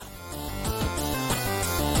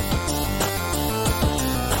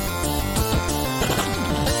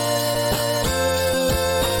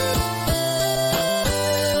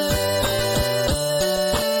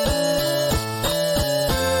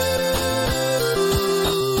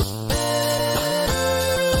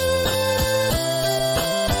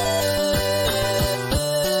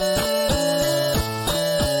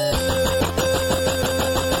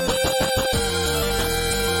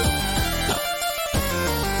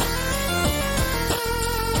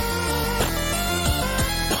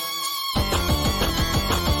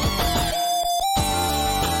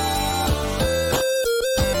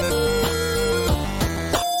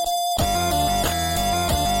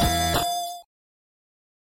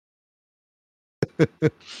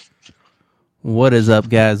What is up,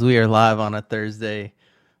 guys? We are live on a Thursday,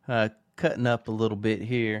 cutting up a little bit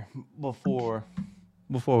here before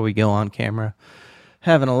we go on camera,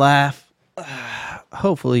 having a laugh.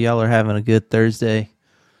 Hopefully, y'all are having a good Thursday.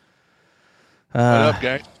 What up,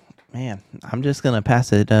 guys? Man, I'm just gonna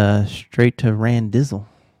pass it straight to Rand Dizzle.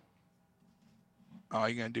 Oh,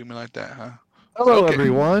 you gonna do me like that, huh? Hello, Okay.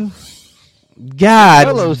 everyone. God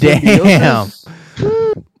Hello, damn! symbiosis.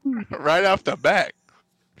 Right off the bat.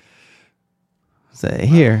 Say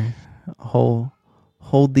here, hold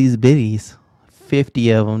these biddies,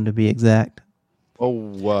 50 of them to be exact.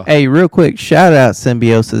 Oh, Hey, real quick, shout out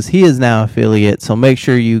Symbiosis. He is now affiliate, so make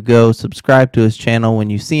sure you go subscribe to his channel.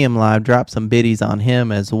 When you see him live, drop some biddies on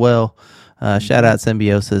him as well. Shout out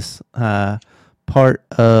Symbiosis. Part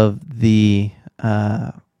of the,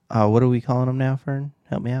 what are we calling him now, Fern?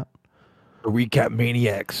 Help me out. the recap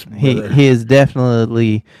maniacs. He is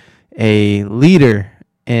definitely a leader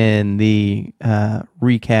in the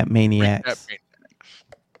recap maniacs.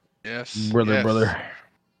 Yes, brother, yes. brother.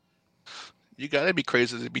 You gotta be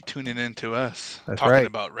crazy to be tuning in to us That's talking right.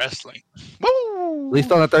 about wrestling. Woo! At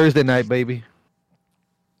least on a Thursday night, baby.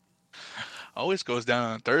 Always goes down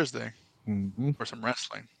on a Thursday Mm-hmm. for some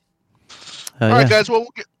wrestling. Oh, All right, yeah. guys. Well,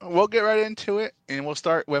 we'll get right into it, and we'll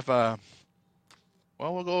start with we'll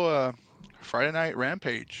go Friday Night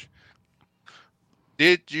Rampage.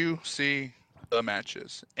 Did you see the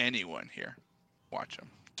matches? Anyone here watch them?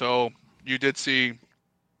 So you did see,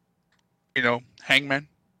 Hangman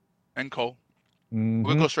and Cole. Mm-hmm.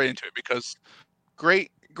 We'll go straight into it because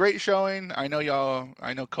great showing. I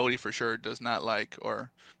know Cody for sure does not like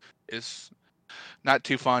or is not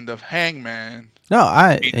too fond of Hangman.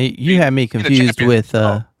 No, you had me being the confused champion. with.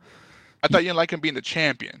 I thought you didn't like him being the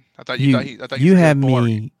champion. I thought you he was had boring.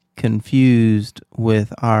 me confused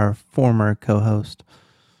with our former co-host.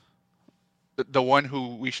 The one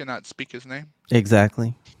who we should not speak his name.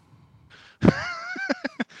 Exactly.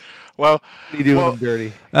 Well, you doing them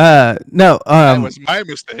dirty? No. That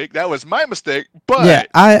was my mistake. But yeah,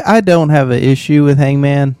 I don't have an issue with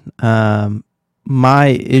Hangman. My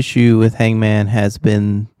issue with Hangman has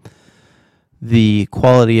been the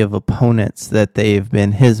quality of opponents that they've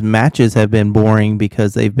been. His matches have been boring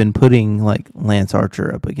because they've been putting like Lance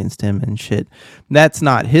Archer up against him and shit. That's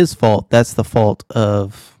not his fault. That's the fault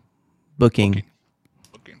of booking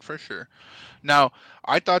for sure. Now,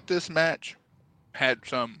 I thought this match had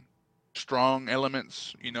some strong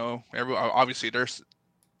elements. Obviously there's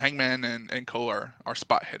Hangman and Cole are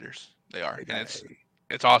spot hitters. They are, and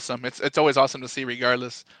it's awesome. It's always awesome to see.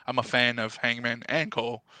 Regardless, I'm a fan of Hangman and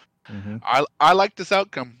Cole. Mm-hmm. I like this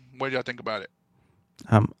outcome. What do y'all think about it?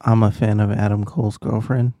 I'm a fan of Adam Cole's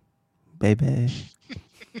girlfriend, baby.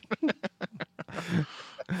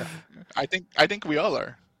 I think we all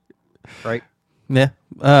are. Right. Yeah.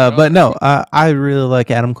 But no, I really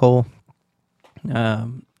like Adam Cole.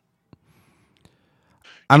 I'm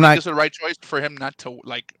not. This is the right choice for him not to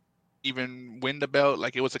even win the belt.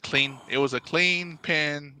 Like it was a clean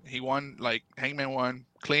pin. He won. Like Hangman won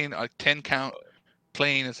clean, a 10 count,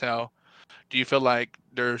 clean as hell. Do you feel like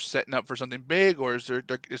they're setting up for something big, or is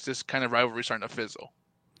this kind of rivalry starting to fizzle?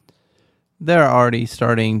 They're already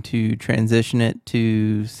starting to transition it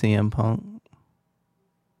to CM Punk.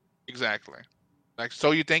 Exactly. Like,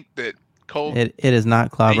 so you think that Cole? It is not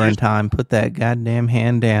clobbering time. Put that goddamn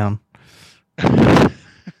hand down.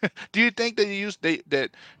 Do you think that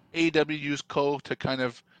that AEW used Cole to kind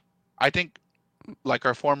of? I think, like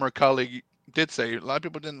our former colleague did say, a lot of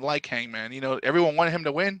people didn't like Hangman. Everyone wanted him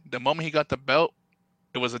to win. The moment he got the belt,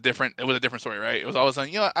 it was a different story, right? It was always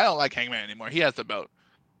like, I don't like Hangman anymore. He has the belt.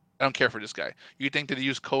 I don't care for this guy. You think that he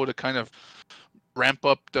used Cole to kind of ramp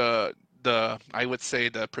up the I would say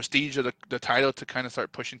the prestige of the title to kind of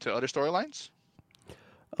start pushing to other storylines?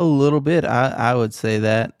 A little bit, I would say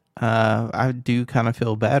that. I do kind of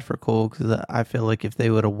feel bad for Cole because I feel like if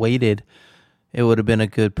they would have waited, it would have been a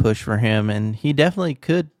good push for him, and he definitely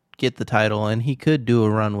could get the title, and he could do a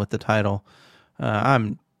run with the title.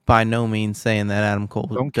 I'm by no means saying that Adam Cole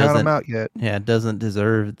Don't count him out yet. Yeah, doesn't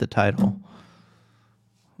deserve the title.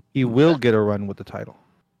 He will get a run with the title.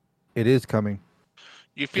 It is coming.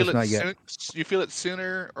 You feel Just it not yet. You feel it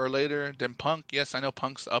sooner or later than Punk? Yes, I know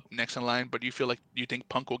Punk's up next in line, but do you think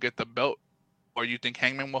Punk will get the belt, or you think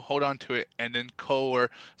Hangman will hold on to it and then Cole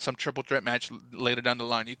or some triple threat match later down the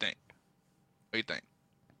line? You think? What do you think?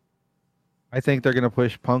 I think they're going to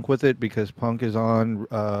push Punk with it because Punk is on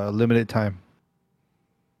limited time.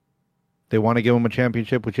 They want to give him a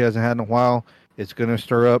championship, which he hasn't had in a while. It's going to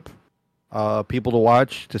stir up people to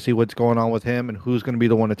watch to see what's going on with him and who's going to be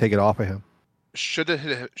the one to take it off of him. should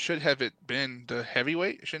have it been the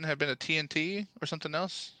heavyweight? It shouldn't have been a TNT or something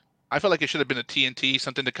else. I feel like it should have been a TNT,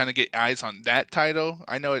 something to kind of get eyes on that title.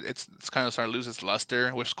 I know it's kind of starting to lose its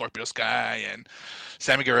luster with Scorpio Sky and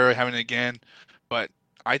Sammy Guerrero having it again, but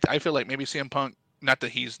I feel like maybe CM Punk, not that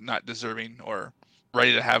he's not deserving or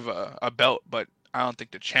ready to have a belt, but I don't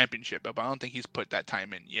think the championship belt. But I don't think he's put that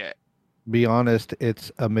time in yet. Be honest,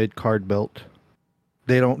 it's a mid card belt.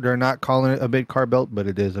 They're not calling it a mid card belt, but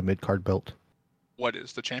it is a mid card belt. What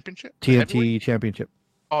is the championship? The TNT heavyweight? championship.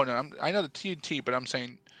 Oh no, I know the TNT, but I'm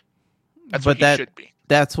saying that's But what he should be.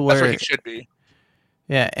 That's That's where what he should be.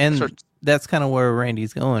 Yeah, and That's what- that's kind of where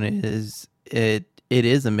Randy's going. Is it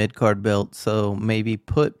is a mid card belt, so maybe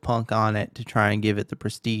put Punk on it to try and give it the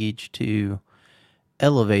prestige to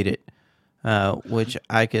elevate it, which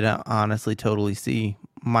I could honestly totally see.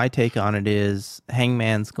 My take on it is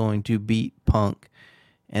Hangman's going to beat Punk,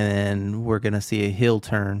 and then we're going to see a heel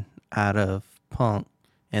turn out of Punk,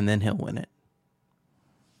 and then he'll win it.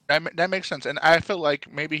 That makes sense, and I feel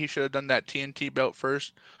like maybe he should have done that TNT belt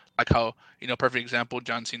first, like how perfect example,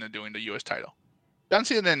 John Cena doing the U.S. title. John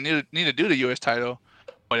Cena didn't need to do the U.S. title,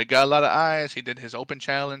 but it got a lot of eyes. He did his open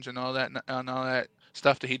challenge and all that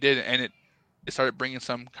stuff that he did, and it started bringing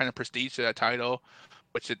some kind of prestige to that title,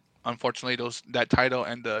 which it unfortunately that title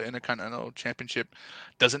and the Intercontinental Championship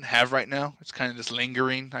doesn't have right now. It's kind of just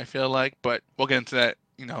lingering, I feel like, but we'll get into that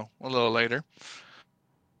a little later.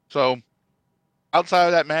 So outside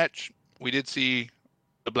of that match, we did see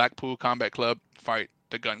the Blackpool Combat Club fight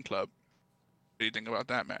the Gun Club. What do you think about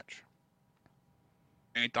that match?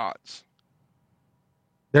 Any thoughts?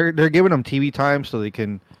 They're giving them TV time so they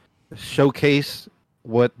can showcase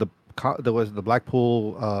what the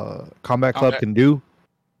Blackpool Combat Club can do,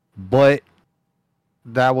 but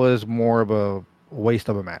that was more of a waste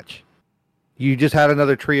of a match. You just had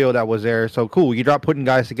another trio that was there, so cool. You drop putting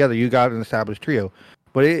guys together, you got an established trio,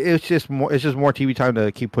 but it's just more TV time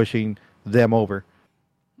to keep pushing them over.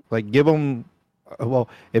 Like, give them. Well,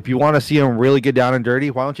 if you want to see them really get down and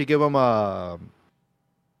dirty, why don't you give them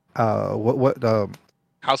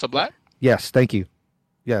House of Black? Yes, thank you.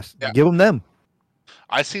 Yes, yeah. Give them.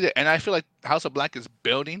 I see that, and I feel like House of Black is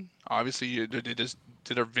building. Obviously, they just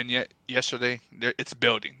did a vignette yesterday. It's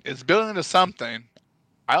building. It's building into something.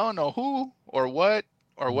 I don't know who or what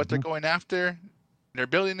they're going after. They're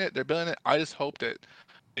building it. I just hope that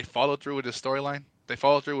they follow through with the storyline. They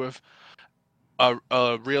follow through with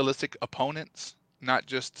a realistic opponents, not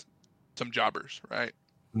just some jobbers, right?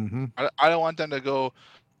 Mm-hmm. I don't want them to go,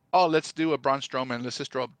 oh, let's do a Braun Strowman. Let's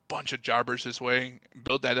just throw a bunch of jobbers his way,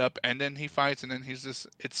 build that up, and then he fights, and then he's just,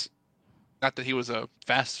 it's not that he was a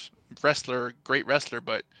fast wrestler, great wrestler,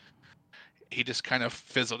 but he just kind of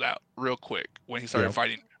fizzled out real quick when he started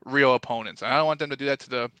fighting real opponents. And I don't want them to do that to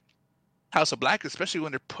the House of Black, especially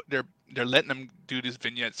when they're letting them do these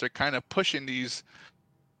vignettes. They're kind of pushing these,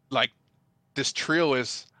 like, this trio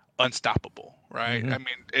is unstoppable, right? Mm-hmm. I mean,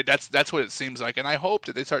 that's what it seems like, and I hope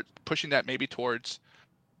that they start pushing that maybe towards,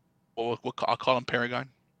 I'll call them Paragon.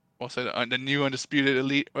 We'll say the new Undisputed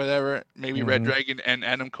Elite, or whatever. Maybe Red Dragon and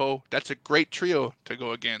Adam Cole. That's a great trio to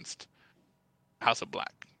go against House of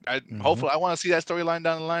Black. Hopefully, I want to see that storyline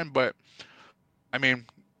down the line. But I mean,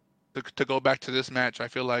 to go back to this match, I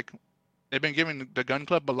feel like they've been giving the Gun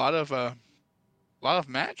Club a lot of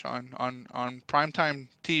match on primetime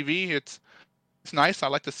TV. It's nice. I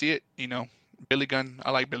like to see it. Billy Gunn.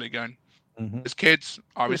 I like Billy Gunn. His kids,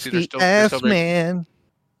 obviously, they're still man.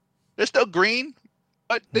 They're still green,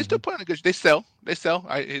 but they still put in a good. They sell.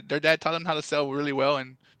 Their dad taught them how to sell really well,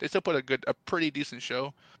 and they still put a pretty decent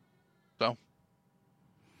show. So,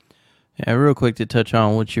 yeah, real quick to touch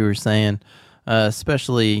on what you were saying,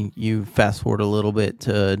 especially you fast forward a little bit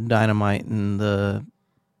to Dynamite and the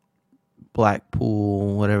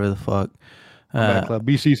Blackpool, whatever the fuck, Club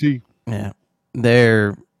BCC. Yeah,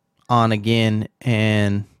 they're on again,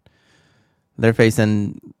 and they're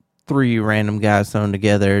facing 3 random guys thrown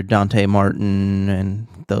together, Dante Martin and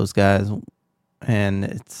those guys, and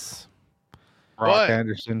it's Brock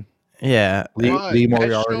Anderson. Yeah, Lee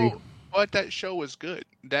Moriarty. That show was good.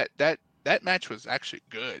 That match was actually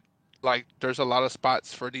good. Like, there's a lot of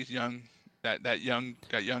spots for these young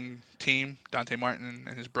team, Dante Martin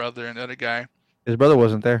and his brother and the other guy. His brother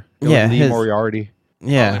wasn't there. Lee Moriarty.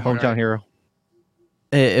 Yeah, hometown hero.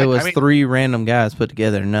 It was 3 random guys put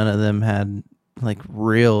together. None of them had like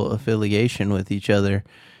real affiliation with each other,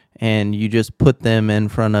 and you just put them in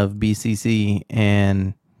front of BCC,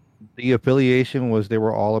 and the affiliation was they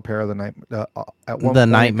were all a pair of the night at one the point,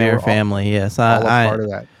 Nightmare Family. Yes, all a part of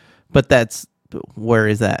that. But where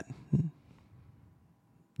is that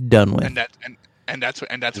done with? And that's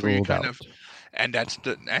where you kind of, and that's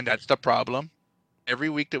the problem. every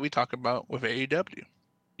week that we talk about with AEW.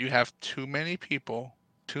 You have too many people,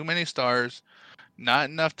 too many stars, not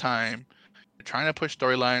enough time. You're trying to push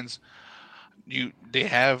storylines. They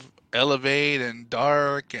have Elevate and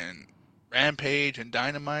Dark and Rampage and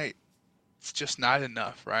Dynamite. It's just not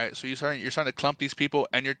enough, right? So you're starting to clump these people,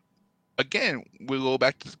 and again, we go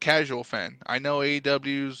back to the casual fan. I know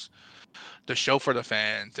AEW's the show for the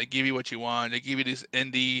fans. They give you what you want. They give you these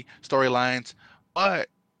indie storylines, but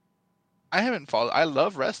I haven't followed. I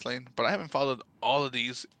love wrestling, but I haven't followed all of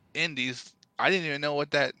these indies. I didn't even know what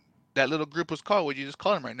that little group was called. What you just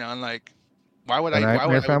call them right now? And like, why would The I? Why Nightmare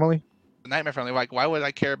would I? Family. The Nightmare Family. Like, why would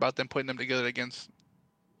I care about them putting them together against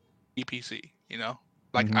EPC? You know,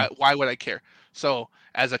 like, Mhm. why would I care? So,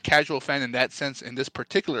 as a casual fan in that sense, in this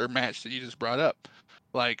particular match that you just brought up,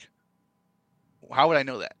 like, how would I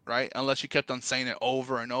know that, right? Unless you kept on saying it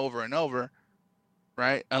over and over and over,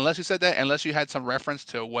 right? Unless you said that, unless you had some reference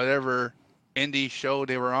to whatever indie show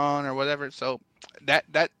they were on or whatever. So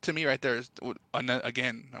that to me right there is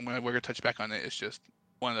again, we're gonna touch back on it. It's just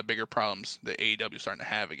one of the bigger problems that AEW is starting to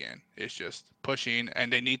have again. It's just pushing,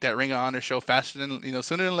 and they need that Ring of Honor show faster than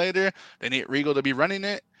sooner than later. They need Regal to be running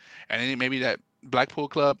it, and they need maybe that Blackpool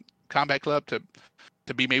Club, Combat Club to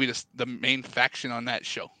be maybe the main faction on that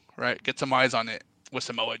show, right? Get some eyes on it with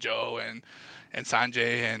Samoa Joe and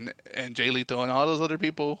Sanjay and Jay Lethal and all those other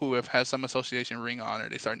people who have had some association Ring of Honor.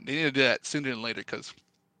 They need to do that sooner than later because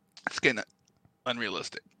it's getting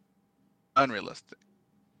unrealistic. Unrealistic.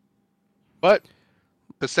 But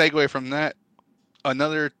to segue from that,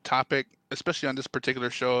 another topic, especially on this particular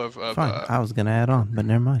show of Fine. I was gonna add on, but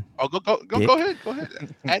never mind. Oh, go ahead. Go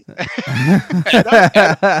ahead.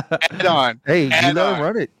 Add on. Hey, you Add let on. him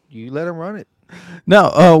run it. You let him run it.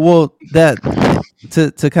 No, well, that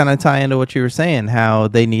to kind of tie into what you were saying, how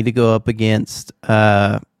they need to go up against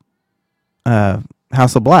House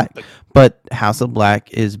of Black, but House of Black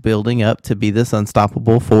is building up to be this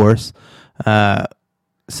unstoppable force.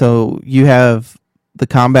 So you have the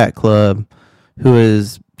Combat Club, who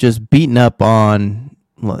is just beating up on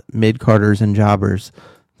mid-carders and jobbers.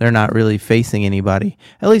 They're not really facing anybody.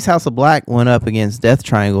 At least House of Black went up against Death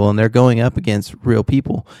Triangle, and they're going up against real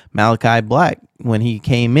people. Malachi Black, when he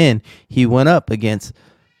came in, he went up against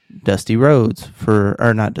Cody Rhodes for,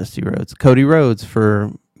 at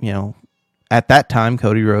that time,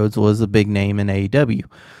 Cody Rhodes was a big name in AEW.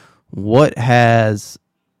 What has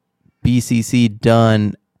BCC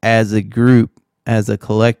done as a group, as a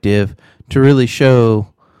collective, to really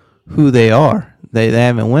show who they are? They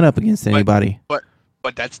haven't went up against anybody.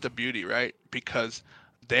 But that's the beauty, right? Because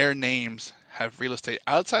their names have real estate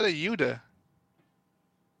outside of Yuta.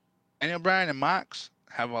 Daniel Bryan and Mox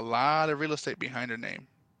have a lot of real estate behind their name.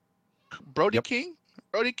 Brody King,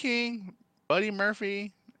 Buddy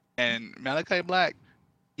Murphy, and Malachi Black.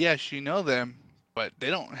 Yes, you know them, but they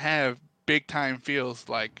don't have big time feels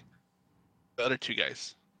like the other two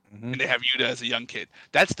guys. Mhm. And they have Yuta as a young kid.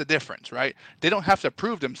 That's the difference, right? They don't have to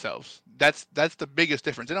prove themselves. That's the biggest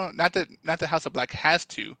difference. They don't not that House of Black has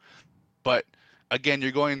to, but again,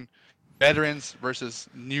 you're going veterans versus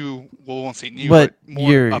new. Well, we won't say new, but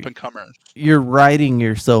more up and comers. You're writing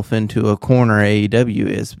yourself into a corner. AEW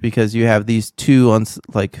is, because you have these two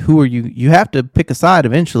who are you? You have to pick a side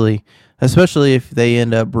eventually, especially if they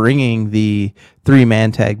end up bringing the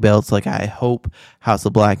 3-man tag belts. Like I hope House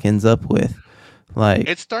of Black ends up with. Like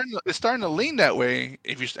it's starting to lean that way.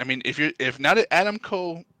 If now that Adam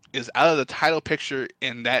Cole is out of the title picture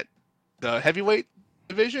in the heavyweight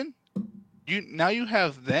division, you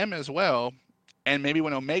have them as well, and maybe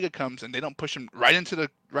when Omega comes and they don't push him right into the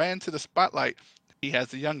spotlight, he has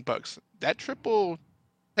the Young Bucks. That triple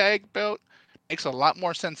tag belt makes a lot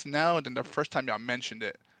more sense now than the first time y'all mentioned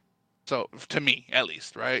it. So to me, at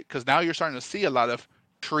least, right? Because now you're starting to see a lot of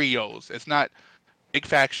trios. It's not big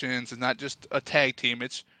factions. It's not just a tag team.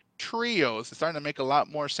 It's trios. It's starting to make a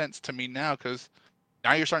lot more sense to me now because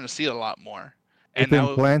now you're starting to see it a lot more. They've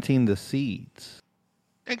been planting the seeds.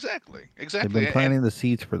 Exactly. They've been planting the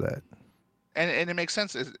seeds for that. And it makes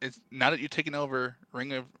sense. It's now that you've taken over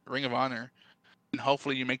Ring of Honor, and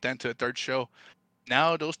hopefully you make that into a third show.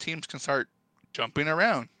 Now those teams can start jumping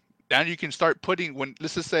around. Now you can start putting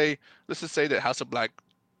let's just say that House of Black,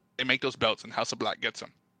 they make those belts and House of Black gets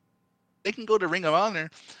them. They can go to Ring of Honor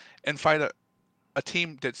and fight a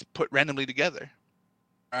team that's put randomly together,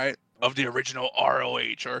 right? Of the original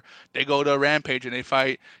ROH, or they go to Rampage and they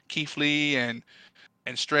fight Keith Lee and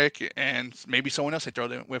Strick and maybe someone else they throw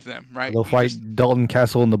them with them, right? They'll fight Dalton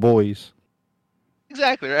Castle and the boys.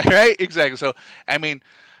 Exactly, right? Exactly. So, I mean,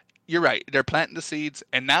 you're right. They're planting the seeds,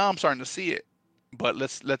 and now I'm starting to see it. But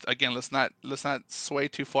let's not sway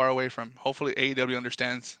too far away from. Hopefully AEW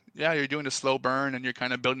understands. Yeah, you're doing a slow burn and you're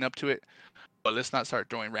kind of building up to it, but let's not start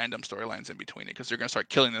throwing random storylines in between it because they're gonna start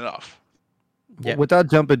killing it off. Yeah. Without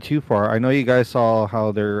jumping too far, I know you guys saw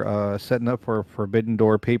how they're setting up for a Forbidden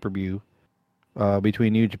Door pay-per-view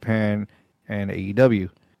between New Japan and AEW.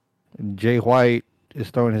 And Jay White is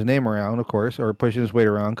throwing his name around, of course, or pushing his weight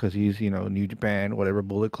around because he's, New Japan, whatever,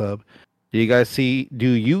 Bullet Club. Do you guys see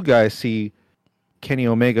Kenny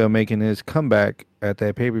Omega making his comeback at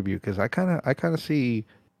that pay-per-view? Because I kind of see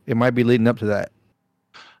it might be leading up to that.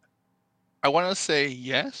 I want to say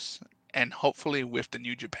yes, and hopefully with the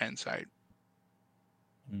New Japan side.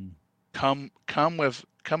 Come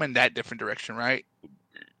in that different direction, right?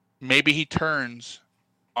 Maybe he turns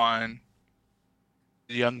on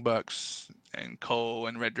the Young Bucks and Cole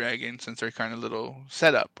and Red Dragon since they're kind of little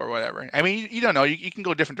setup or whatever. I mean, you don't know. You can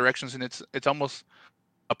go different directions, and it's almost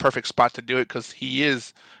a perfect spot to do it because he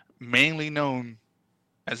is mainly known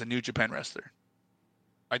as a New Japan wrestler.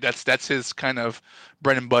 Like that's his kind of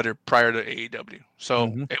bread and butter prior to AEW.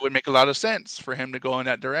 So it would make a lot of sense for him to go in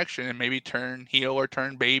that direction and maybe turn heel or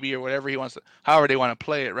turn baby or whatever he wants to, however they want to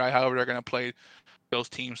play it, right? However they're going to play those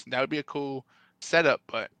teams. That would be a cool setup,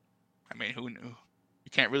 but I mean, who knew?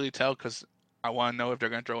 You can't really tell because I want to know if they're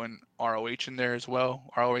going to throw in ROH in there as well.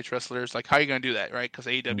 ROH wrestlers, like how are you going to do that, right? Because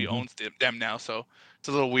AEW owns them now, so it's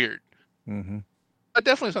a little weird. But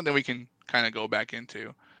definitely something we can kind of go back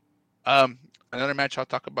into. Another match I'll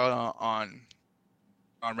talk about on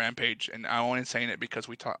Rampage, and I'm only saying it because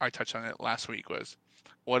I touched on it last week, was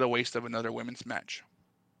what a waste of another women's match.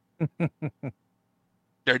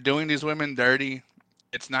 They're doing these women dirty.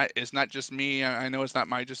 It's not just me. I know it's not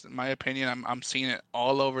just my opinion. I'm seeing it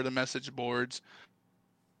all over the message boards.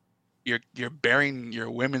 You're burying your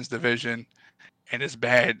women's division, and it's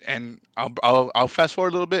bad. And I'll fast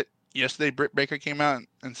forward a little bit. Yesterday, Britt Baker came out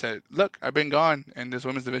and said, "Look, I've been gone, and this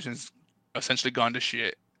women's division's essentially gone to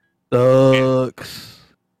shit." Sucks.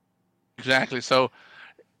 Exactly. So,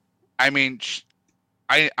 I mean,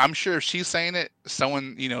 I'm sure if she's saying it,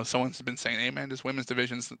 someone's been saying, "Hey, man, this women's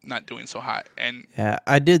division's not doing so hot." And yeah,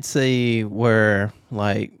 I did see where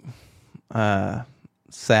like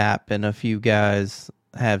Sap and a few guys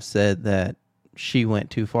have said that she went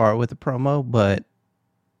too far with the promo, but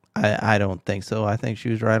I don't think so. I think she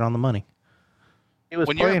was right on the money. He was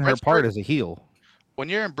playing her part as a heel. When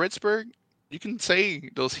you're in Britsburg, you can say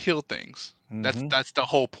those heel things. That's the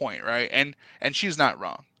whole point, right? And she's not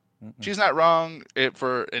wrong. She's not wrong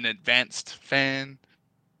for an advanced fan.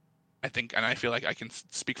 I think, and I feel like I can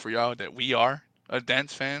speak for y'all that we are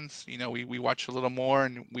advanced fans. We watch a little more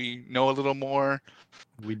and we know a little more.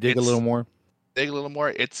 We dig a little more.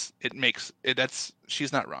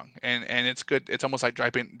 She's not wrong, and it's good. It's almost like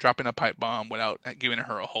dropping a pipe bomb without giving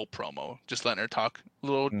her a whole promo, just letting her talk a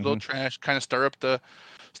little trash, kind of stir up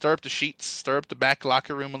the sheets, stir up the back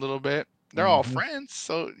locker room a little bit. They're all friends,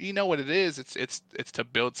 so you know what it is. It's to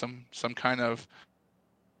build some kind of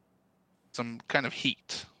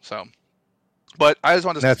heat. So, but I just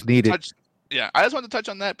wanted to touch. Yeah, I just wanted to touch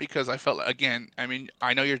on that because I felt, again, I mean,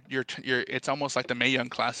 I know you're it's almost like the Mae Young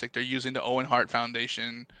Classic. They're using the Owen Hart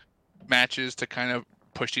Foundation matches to kind of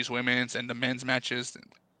push these women's and the men's matches.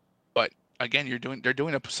 But again, they're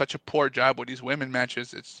doing such a poor job with these women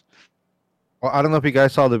matches. Well, I don't know if you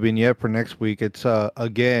guys saw the vignette for next week. It's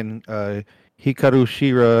again Hikaru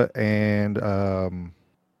Shira and the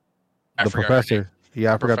professor.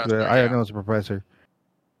 Yeah, I forgot. I know it's a professor.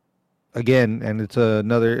 Again, and it's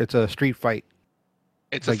a street fight.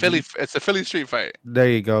 It's a Philly street fight. There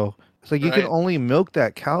you go. So you can only milk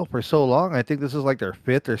that cow for so long. I think this is like their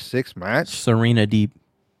 5th or 6th match. Serena Deep.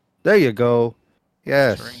 There you go.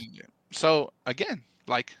 Yes. So again,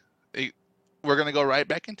 we're gonna go right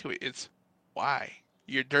back into it. It's why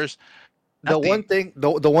there's nothing.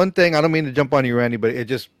 The one thing I don't mean to jump on you, Randy, but it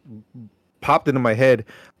just popped into my head.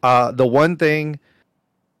 The one thing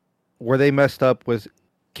where they messed up was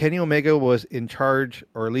Kenny Omega was in charge,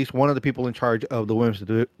 or at least one of the people in charge of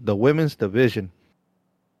the women's division.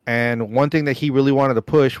 And one thing that he really wanted to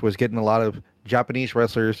push was getting a lot of Japanese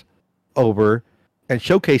wrestlers over and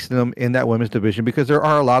showcasing them in that women's division, because there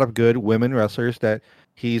are a lot of good women wrestlers that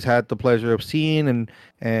he's had the pleasure of seeing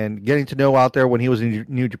and getting to know out there when he was in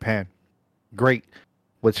New Japan. Great.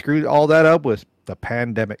 What screwed all that up was the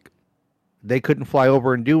pandemic. They couldn't fly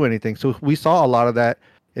over and do anything. So we saw a lot of that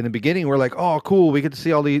in the beginning. We're like, oh, cool. We get to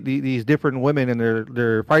see all these different women and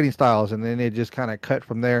their fighting styles. And then it just kind of cut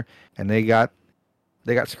from there, and they got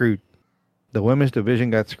screwed. The women's division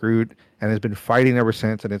got screwed and has been fighting ever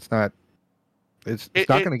since. And it's not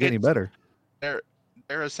going to get any better. They're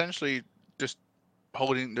essentially just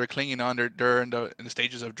they're clinging on, they're in the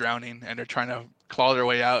stages of drowning, and they're trying to claw their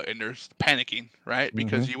way out, and they're panicking, right?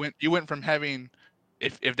 Because you went from having,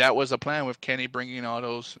 if that was a plan with Kenny bringing all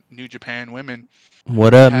those New Japan women,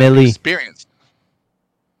 What you up, have Millie? experience,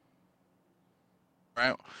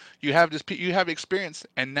 right? You have experience,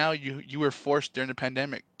 and now you were forced during the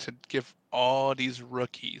pandemic to give all these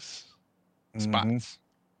rookies spots,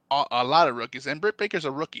 a lot of rookies, and Britt Baker's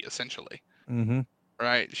a rookie essentially.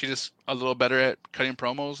 Right, she's just a little better at cutting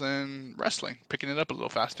promos and wrestling, picking it up a little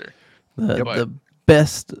faster. The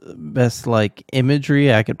best like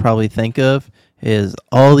imagery I could probably think of is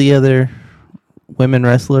all the other women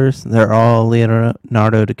wrestlers. They're all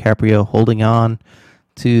Leonardo DiCaprio holding on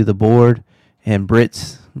to the board, and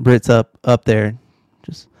Britt's up there,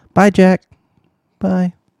 just bye Jack,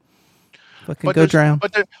 bye. Fucking go drown.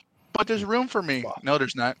 But there's room for me. No,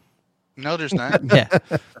 there's not. No, there's not. Yeah,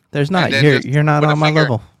 there's not. You're not on my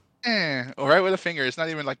level. All right, with a finger. It's not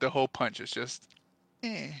even like the whole punch. It's just,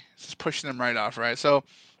 it's just pushing them right off. Right. So,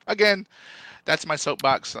 again, that's my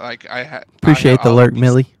soapbox. Like Appreciate the lurk,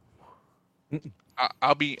 Millie.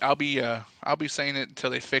 I'll be saying it until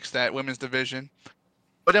they fix that women's division.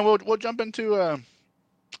 But then we'll jump into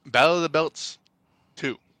Battle of the Belts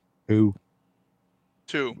 2.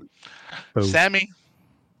 Two. Sammy,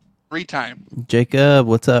 3-time. Jacob,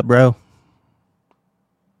 what's up, bro?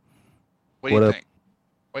 What do you think?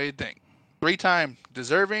 What do you think? 3-time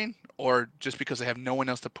deserving, or just because they have no one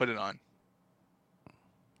else to put it on?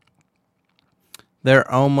 They're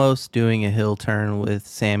almost doing a heel turn with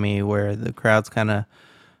Sammy, where the crowd's kind of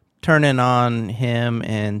turning on him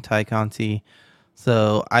and Ty Conti.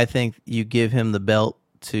 So I think you give him the belt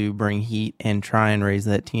to bring heat and try and raise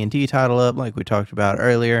that TNT title up, like we talked about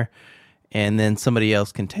earlier, and then somebody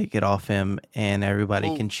else can take it off him, and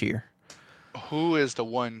everybody can cheer. Who is the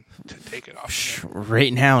one to take it off?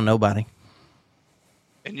 Right now, nobody.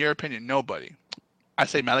 In your opinion, nobody. I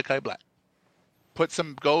say Malachi Black. Put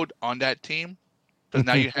some gold on that team, because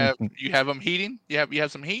now you have them heating. You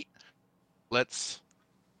have some heat. Let's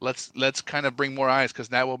kind of bring more eyes, because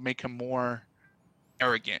that will make him more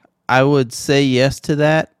arrogant. I would say yes to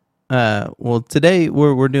that. Well, today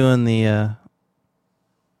we're doing the.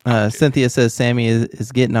 Cynthia says Sammy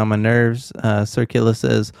is getting on my nerves. Circula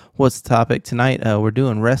says, what's the topic tonight? We're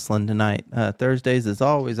doing wrestling tonight. Thursdays is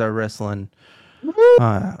always our wrestling.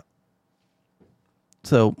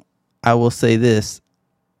 So I will say this.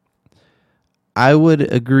 I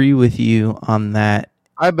would agree with you on that.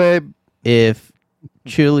 Hi, babe. If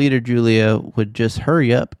Cheerleader Julia would just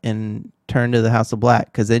hurry up and turn to the House of Black,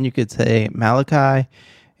 because then you could say Malachi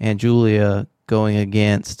and Julia going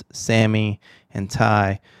against Sammy and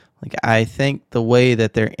Ty. Like, I think the way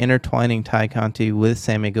that they're intertwining Ty Conti with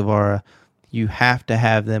Sammy Guevara, you have to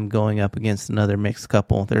have them going up against another mixed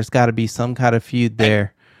couple. There's got to be some kind of feud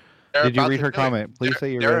there. Did you read her comment? Please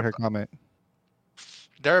say you read her comment.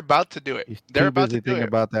 They're about to do it. They're about to think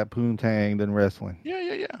about that poontang than wrestling.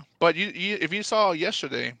 Yeah. But if you saw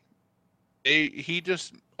yesterday,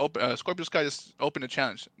 Scorpio Sky just opened a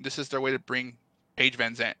challenge. This is their way to bring Paige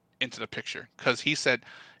Van Zandt into the picture, because he said,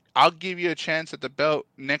 I'll give you a chance at the belt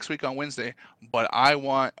next week on Wednesday, but I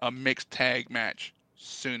want a mixed tag match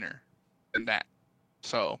sooner than that.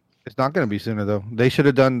 So it's not going to be sooner, though. They should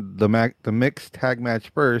have done the mixed tag match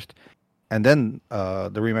first, and then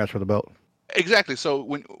the rematch for the belt. Exactly. So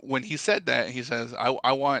when he said that, he says,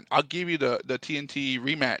 I'll give you the TNT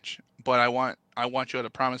rematch, but I want you to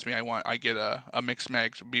promise me I get a mixed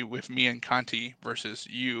match to be with me and Conti versus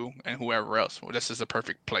you and whoever else. Well, this is the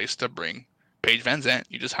perfect place to bring Paige Van Zandt.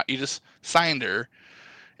 You just signed her,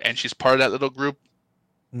 and she's part of that little group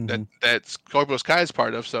that Scorpio Sky is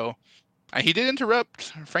part of. So, and he did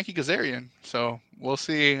interrupt Frankie Kazarian. So we'll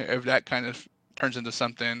see if that kind of turns into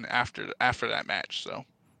something after that match. So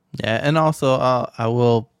yeah, and also I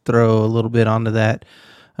will throw a little bit onto that.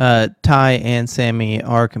 Ty and Sammy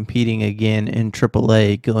are competing again in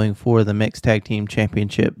AAA, going for the mixed tag team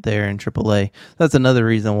championship there in AAA. That's another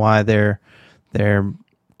reason why they're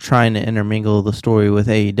trying to intermingle the story with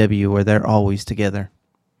AEW, where they're always together.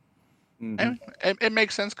 And it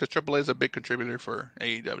makes sense, because AAA is a big contributor for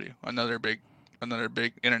AEW, another big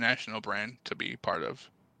international brand to be part of.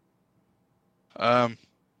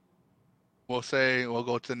 We'll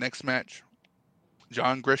go to the next match.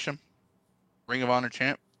 John Grisham, Ring of Honor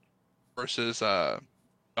champ, versus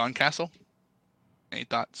Don Castle. Any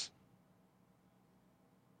thoughts?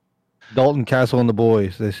 Dalton Castle and the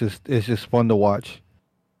boys. It's just fun to watch.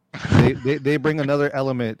 They bring another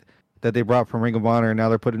element that they brought from Ring of Honor, and now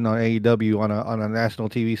they're putting on AEW on a national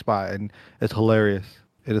TV spot, and it's hilarious.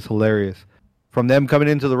 It is hilarious. From them coming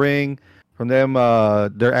into the ring, from them,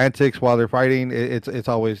 their antics while they're fighting. It's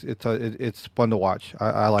always it's fun to watch.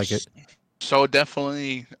 I like it. So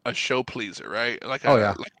definitely a show pleaser, right? Like Oh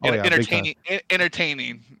yeah, big time.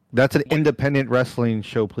 entertaining. That's an What, independent wrestling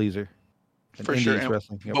show pleaser. An for sure. indies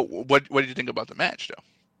wrestling. Yep. But what did you think about the match, though?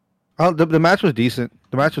 Oh, the match was decent.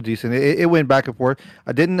 The match was decent. It went back and forth.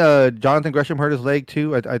 I didn't. Jonathan Gresham hurt his leg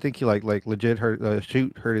too. I think he like legit hurt.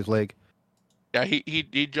 Hurt his leg. Yeah,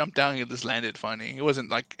 he jumped down. He just landed funny. It wasn't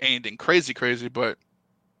like anything crazy, but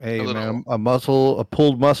Hey a little. man, a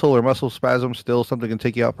pulled muscle or muscle spasm, still something can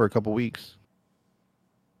take you out for a couple weeks.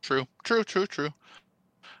 True.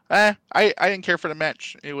 I didn't care for the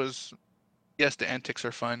match. It was, yes, the antics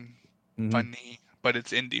are funny, but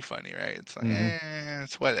it's indie funny, right? It's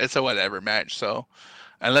like it's a whatever match. So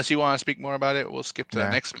unless you want to speak more about it, we'll skip to the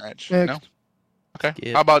next match. Next. No? Okay.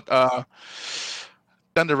 Skip. How about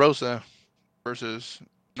Thunder Rosa versus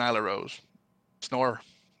Nyla Rose? Snore.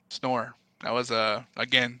 That was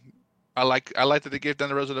again. I like that they gave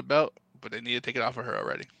Thunder Rosa the belt, but they need to take it off of her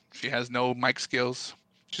already. She has no mic skills.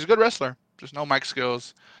 She's a good wrestler, just no mic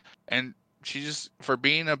skills, and she just, for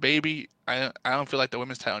being a baby, I don't feel like the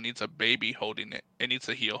women's title needs a baby holding it. It needs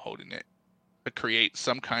a heel holding it to create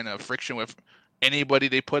some kind of friction with anybody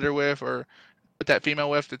they put her with, or put that female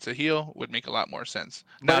with that's a heel, would make a lot more sense.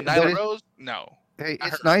 Now Nyla Rose, no. Hey,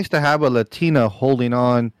 it's nice to have a Latina holding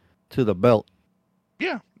on to the belt.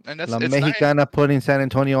 Yeah, and that's La it's Mexicana nice. putting San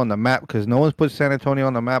Antonio on the map, because no one's put San Antonio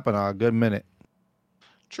on the map in a good minute.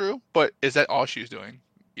 True, but is that all she's doing?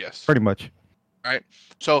 Yes. Pretty much. Right.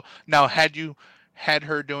 So now, had you had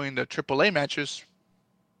her doing the AAA matches,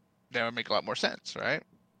 that would make a lot more sense, right?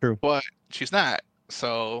 True. But she's not.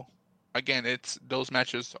 So again, those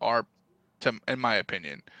matches are, in my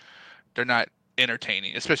opinion, they're not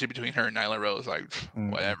entertaining, especially between her and Nyla Rose. Like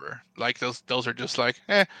whatever. Like those are just like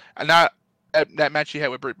And not that match she had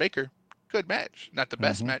with Britt Baker, good match, not the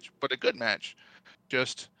best match, but a good match.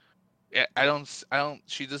 Just I don't.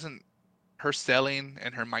 She doesn't. Her selling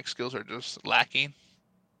and her mic skills are just lacking,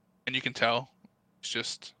 and you can tell.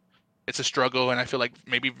 It's a struggle, and I feel like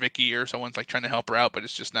maybe Vicky or someone's like trying to help her out, but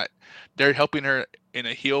it's just not. They're helping her in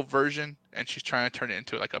a heel version, and she's trying to turn it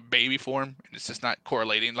into like a baby form, and it's just not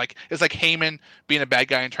correlating. Like it's like Heyman being a bad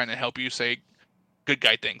guy and trying to help you say good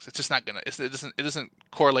guy things. It's just not gonna. It doesn't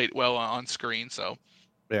correlate well on screen. So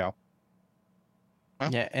yeah. Huh?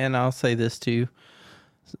 Yeah, and I'll say this too.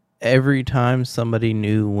 Every time somebody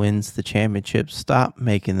new wins the championship, stop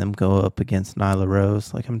making them go up against Nyla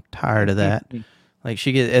Rose. Like, I'm tired of that. Like,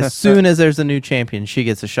 she gets, as soon as there's a new champion, she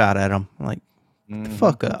gets a shot at them. I'm like,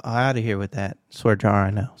 fuck out of here with that. Swear jar,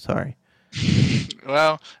 I know. Sorry.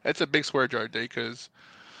 Well, it's a big swear jar day because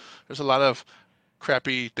there's a lot of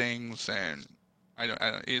crappy things, and I don't.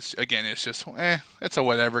 It's just it's a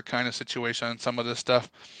whatever kind of situation on some of this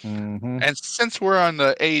stuff. And since we're on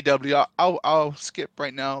the AEW, I'll skip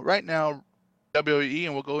right now. Right now, WWE,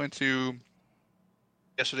 and we'll go into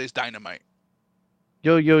yesterday's Dynamite.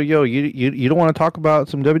 Yo, you don't want to talk about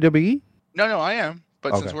some WWE? No, I am.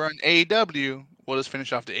 But Okay. since we're on AEW, we'll just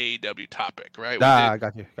finish off the AEW topic, right?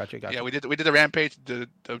 Got you. Yeah, we did the Rampage, the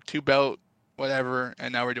 2-belt, whatever,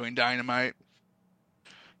 and now we're doing Dynamite.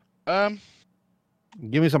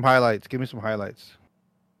 Give me some highlights.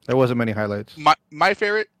 There wasn't many highlights. My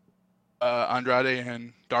favorite, Andrade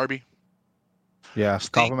and Darby. Yeah,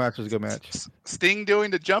 coffin match was a good match. Sting doing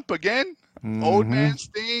the jump again. Old man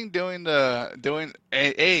Sting doing.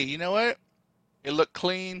 Hey, you know what? It looked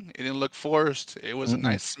clean. It didn't look forced. It was a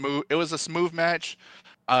nice smooth. It was a smooth match.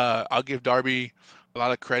 I'll give Darby a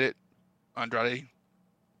lot of credit. Andrade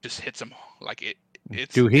just hits him like it.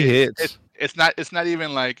 Hits. It's not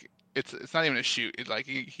even like it's not even a shoot. It's like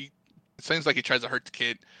he it seems like he tries to hurt the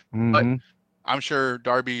kid. But I'm sure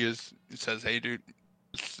Darby says, "Hey, dude,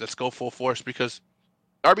 let's go full force," because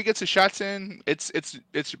Darby gets his shots in. It's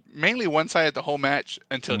mainly one sided the whole match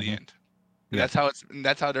until the end. Yeah.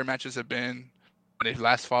 That's how their matches have been when they've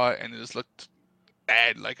last fought, and it just looked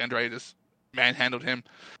bad. Like Andrade just manhandled him.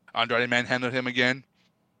 Andrade manhandled him again.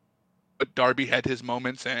 But Darby had his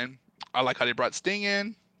moments, and I like how they brought Sting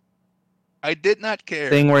in. I did not care.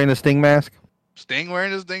 Sting wearing the Sting mask.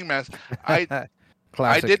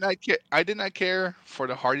 Classic. I did not care for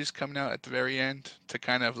the Hardys coming out at the very end to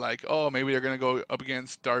kind of like, oh, maybe they're gonna go up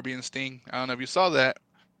against Darby and Sting. I don't know if you saw that.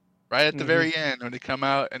 Right at the very end when they come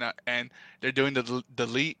out and they're doing the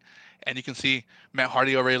delete, and you can see Matt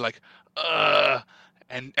Hardy already like,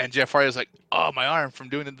 and Jeff Hardy is like, oh, my arm from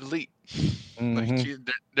doing the delete. Like,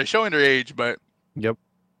 they're showing their age, but yep.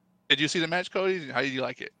 Did you see the match, Cody? How did you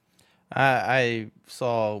like it? I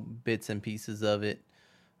saw bits and pieces of it.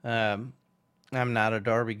 I'm not a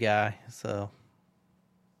Darby guy, so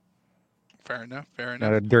Fair enough. Fair Not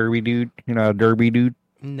enough. a derby dude. You're not a derby dude.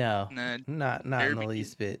 No, Nah, not in the Derby.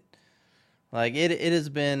 least bit. Like it has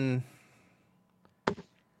been.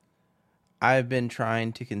 I've been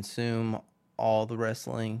trying to consume all the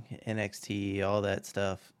wrestling, NXT, all that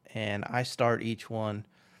stuff, and I start each one,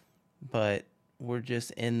 but we're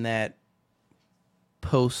just in that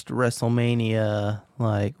post WrestleMania,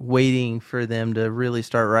 like waiting for them to really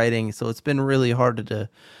start writing. So it's been really hard to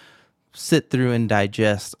sit through and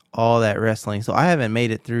digest all that wrestling. So I haven't made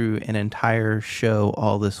it through an entire show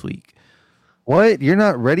all this week. What? You're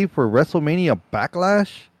not ready for WrestleMania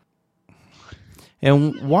Backlash?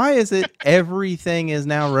 And why is it everything is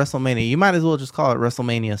now WrestleMania? You might as well just call it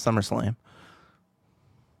WrestleMania SummerSlam.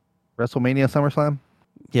 WrestleMania SummerSlam?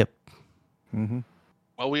 Yep. Mm-hmm.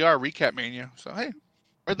 Well, we are Recap Mania, so hey,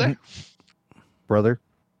 we're there,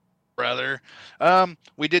 Brother.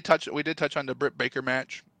 We did touch on the Britt Baker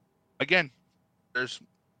match. Again, there's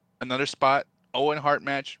another spot. Owen Hart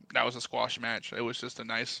match. That was a squash match. It was just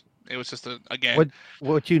again.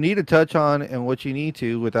 What you need to touch on and what you need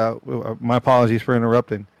to, without my apologies for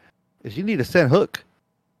interrupting, is you need to send Hook.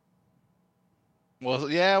 Well,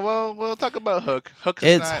 yeah. Well, we'll talk about Hook. Hook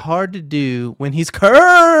is It's hard to do when he's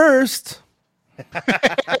cursed.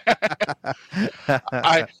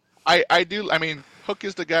 I do. I mean, Hook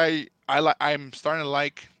is the guy I'm starting to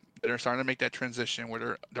like. They're starting to make that transition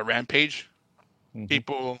where the Rampage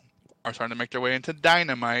people are starting to make their way into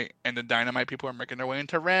Dynamite, and the Dynamite people are making their way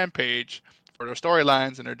into Rampage for their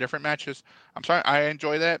storylines and their different matches. I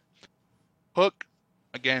enjoy that. Hook,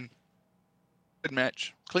 again, good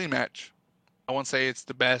match, clean match. I won't say it's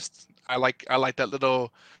the best. I like that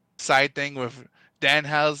little side thing with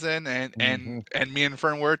Danhausen and me and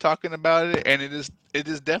Fern were talking about it, and it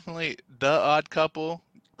is definitely the odd couple,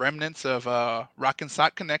 remnants of Rock and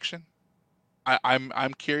Sock connection.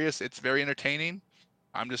 I'm curious. It's very entertaining.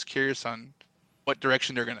 I'm just curious on what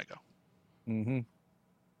direction they're gonna go. Mm-hmm.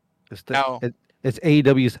 It's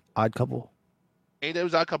AEW's Odd Couple.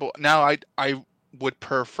 AEW's Odd Couple. Now I would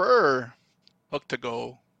prefer Hook to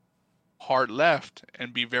go hard left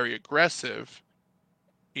and be very aggressive.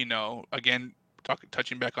 You know, again,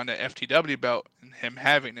 touching back on the FTW belt and him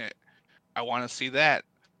having it. I want to see that.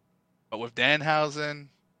 But with Danhausen,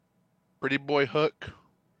 Pretty Boy Hook,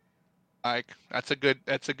 like that's a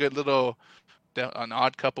good little an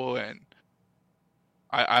odd couple, and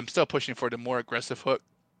I'm still pushing for the more aggressive Hook.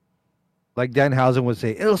 Like Danhausen would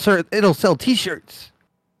say, it'll sell T-shirts,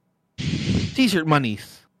 T-shirt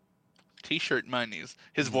monies. T-shirt monies.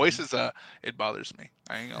 His voice is it bothers me.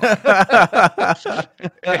 I ain't gonna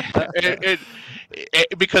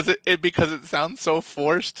lie. because it sounds so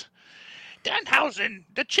forced. Danhausen,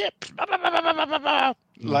 the chips. Blah, blah, blah, blah, blah, blah, blah.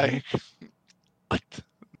 Like, what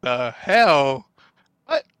the hell?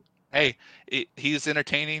 What? Hey, he's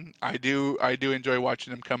entertaining. I do enjoy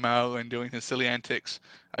watching him come out and doing his silly antics.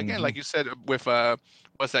 Again, like you said, with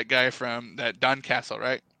what's that guy from that Don Castle,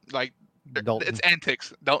 right? Like, it's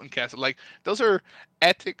antics, Dalton Castle. Like, those are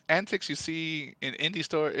antics you see in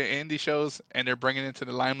indie shows, and they're bringing it into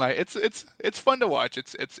the limelight. It's fun to watch.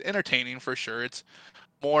 It's entertaining for sure. It's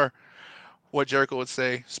more what Jericho would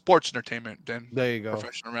say, sports entertainment than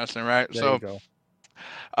professional wrestling, right? There you go.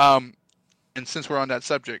 And since we're on that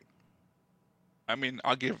subject, I mean,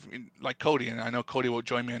 I'll give like Cody, and I know Cody will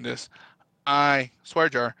join me in this. I swear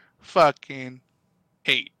jar fucking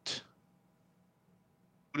hate.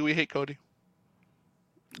 Who do we hate, Cody?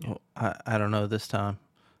 Oh, I don't know this time.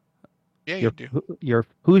 Yeah, you do.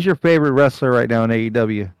 Who's your favorite wrestler right now in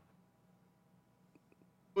AEW?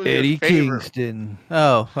 Who's Eddie your favorite? Kingston.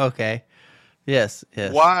 Oh, okay. Yes.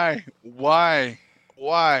 Why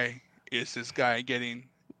is this guy getting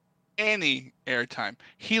any airtime?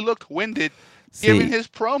 He looked winded giving his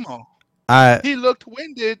promo. He looked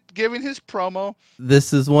winded giving his promo.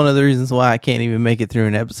 This is one of the reasons why I can't even make it through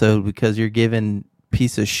an episode, because you're giving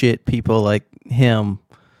piece of shit people like him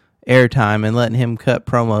airtime and letting him cut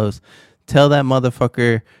promos. Tell that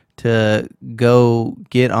motherfucker to go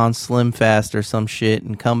get on Slim Fast or some shit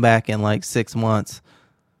and come back in like 6 months.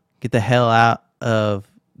 Get the hell out of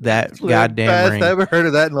that goddamn ring. I haven't heard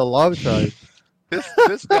of that in a long time.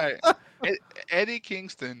 This guy, Eddie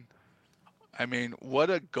Kingston. I mean,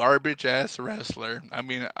 what a garbage ass wrestler. I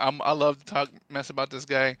mean, I love to mess about this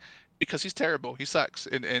guy because he's terrible. He sucks,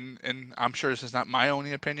 and I'm sure this is not my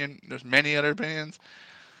only opinion. There's many other opinions.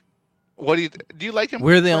 What do you like him?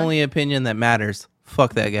 We're the only opinion that matters.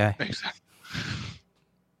 Fuck that guy. Exactly.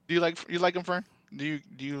 Do you like him, Fern? Do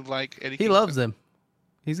you like Eddie? He Kingston? loves him.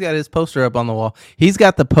 He's got his poster up on the wall. He's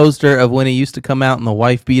got the poster of when he used to come out in the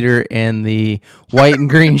wife beater and the white and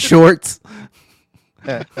green shorts.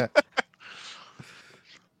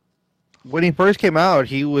 when he first came out,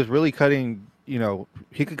 he was really cutting. You know,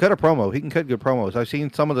 he could cut a promo. He can cut good promos. I've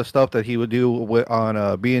seen some of the stuff that he would do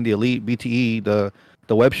on Being the Elite, BTE,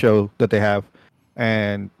 the web show that they have,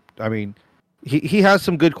 and I mean, he has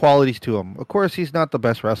some good qualities to him. Of course, he's not the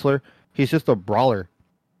best wrestler. He's just a brawler.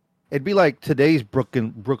 It'd be like today's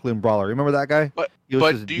Brooklyn Brawler. Remember that guy? But He was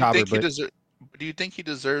but just a do you jobber, think he but deserves? Do you think he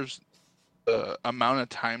deserves the amount of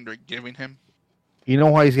time they're giving him? you know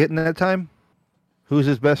why he's getting that time? Who's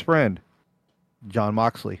his best friend? John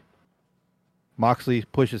Moxley. Moxley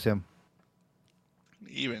pushes him.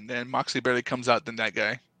 Even then, Moxley barely comes out than that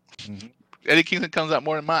guy. Mm-hmm. Eddie Kingston comes out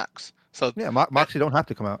more than Mox. So Yeah, Moxley don't have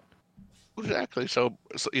to come out. exactly. So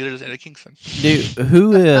either does Eddie Kingston. Dude,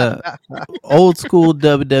 who old school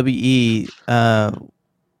WWE?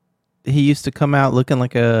 He used to come out looking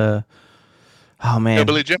like a. Oh man,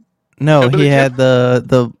 Billy Jim. no, Hillbilly he Jim? had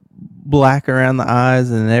the black around the eyes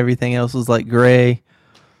and everything else was like gray.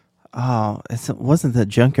 Oh, it wasn't the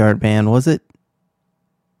Junkyard Man, was it?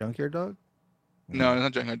 Junkyard Dog? No,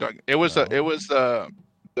 not Junkyard Dog. It was No. it was the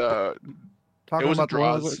Talking It was about the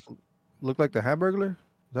one that Droz. looked like the Hamburglar?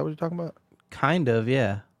 Is that what you're talking about? Kind of,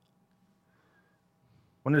 yeah.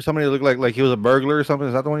 Wonder if somebody looked like he was a burglar or something.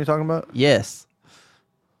 Is that the one you're talking about? Yes,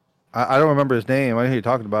 I don't remember his name. I know who you're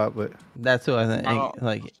talking about, but that's who I think. Oh.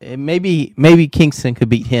 Like maybe Kingston could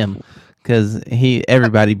beat him because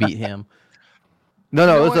everybody beat him. no, You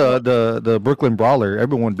know it was what? the Brooklyn Brawler.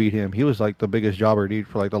 Everyone beat him. He was like the biggest jobber, dude,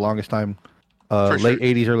 for like the longest time. For Late sure.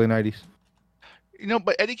 80s, early 90s. You know,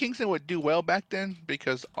 but Eddie Kingston would do well back then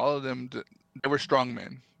because all of them they were strong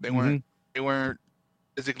men. They weren't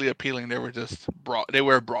physically appealing. They were just They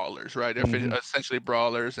were brawlers, right? They're Mhm. essentially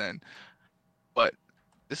brawlers. But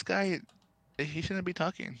this guy, he shouldn't be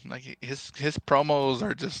talking. Like his promos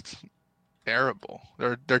are just terrible.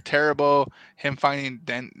 They're terrible. Him finding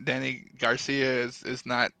Danny Garcia is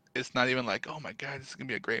not. It's not even like, oh my god, this is gonna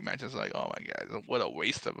be a great match. It's like, oh my god, what a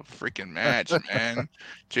waste of a freaking match, man.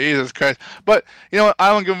 Jesus Christ. But you know what? I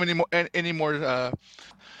don't give him any more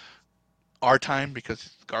our time because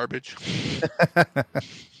it's garbage.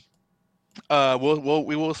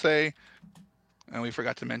 We will say, and we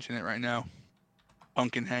forgot to mention it right now.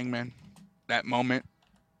 Punk and Hangman, that moment,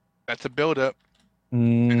 that's a build up. You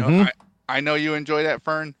know, Mhm. I know you enjoy that,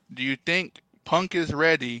 Fern. Do you think Punk is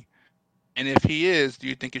ready? And if he is, do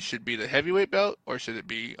you think it should be the heavyweight belt or should it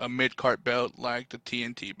be a mid-card belt like the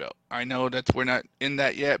TNT belt? I know we're not in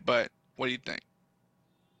that yet, but what do you think?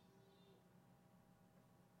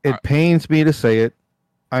 It pains me to say it.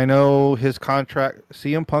 I know his contract,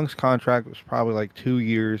 CM Punk's contract was probably like 2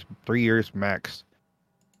 years, 3 years max.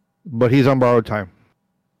 But he's on borrowed time.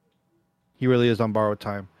 He really is on borrowed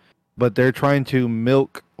time. But they're trying to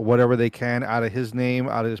milk whatever they can out of his name,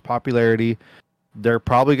 out of his popularity. They're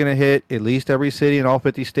probably going to hit at least every city in all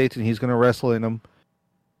 50 states, and he's going to wrestle in them.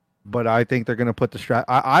 But I think they're going to put the strap.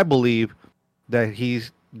 I believe that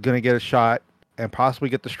he's going to get a shot and possibly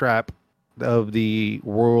get the strap of the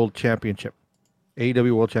World Championship,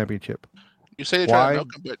 AEW World Championship. You say they tried Why? to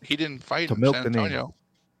milk him, but he didn't fight To in milk San the name. Antonio.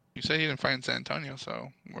 You say he didn't fight in San Antonio,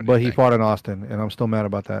 so what do But you he think? fought in Austin, and I'm still mad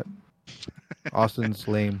about that. Austin's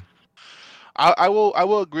lame. I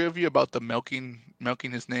will agree with you about the milking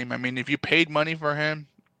his name. I mean, if you paid money for him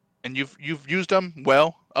and you've used him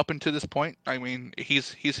well up until this point, I mean,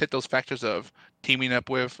 he's hit those factors of teaming up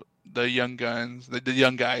with the young guns, the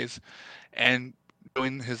young guys, and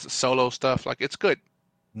doing his solo stuff. Like it's good.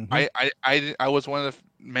 Mhm. I was one of the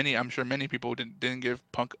many. I'm sure many people didn't give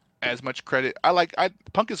Punk as much credit.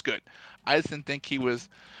 Punk is good. I just didn't think he was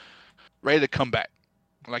ready to come back.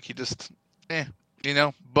 Like he just,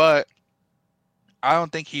 But I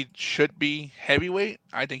don't think he should be heavyweight.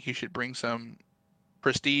 I think he should bring some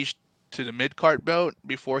prestige to the mid card belt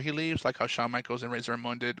before he leaves, like how Shawn Michaels and Razor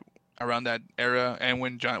Ramon did around that era. And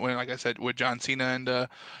when like I said, with John Cena and the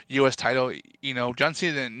U.S. title, John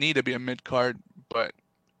Cena didn't need to be a mid card, but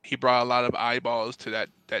he brought a lot of eyeballs to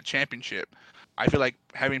that championship. I feel like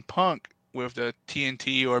having Punk with the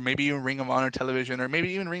TNT or maybe even Ring of Honor television or maybe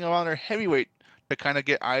even Ring of Honor heavyweight to kind of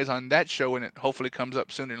get eyes on that show when it hopefully comes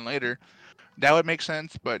up sooner than later, that would make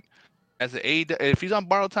sense. But as if he's on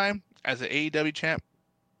borrowed time as an AEW champ,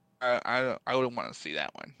 I wouldn't want to see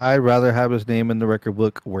that one. I'd rather have his name in the record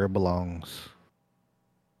book where it belongs.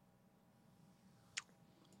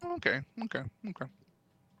 Okay.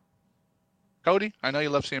 Cody, I know you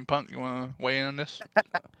love CM Punk. You want to weigh in on this?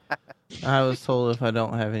 I was told if I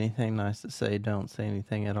don't have anything nice to say, don't say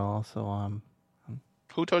anything at all. So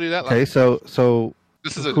Who told you that? Okay, so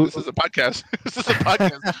This is a podcast. This is a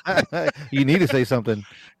podcast. you need to say something.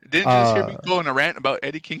 Didn't you just hear me go on a rant about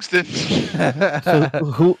Eddie Kingston? So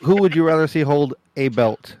who would you rather see hold a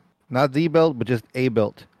belt? Not the belt, but just a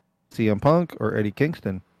belt. CM Punk or Eddie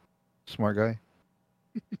Kingston. Smart guy.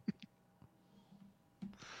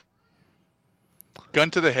 Gun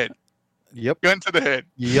to the head. Yep. Gun to the head.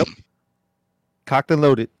 Yep. Cocked and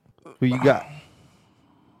loaded. Who you got?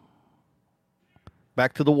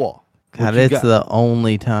 Back to the wall. God, it's the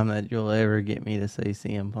only time that you'll ever get me to say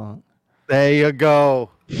CM Punk. There you go.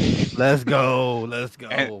 Let's go. Let's go.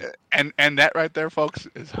 And that right there, folks,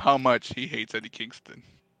 is how much he hates Eddie Kingston.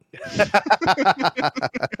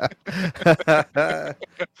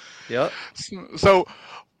 Yep. So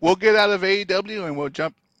we'll get out of AEW and we'll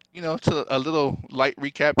jump, to a little light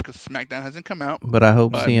recap because SmackDown hasn't come out. But I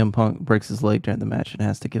hope CM Punk breaks his leg during the match and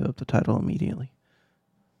has to give up the title immediately.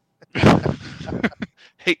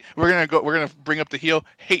 Hey, we're gonna bring up the heel.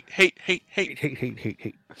 Hate.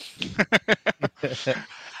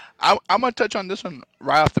 I'm gonna touch on this one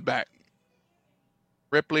right off the bat.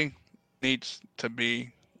 Ripley needs to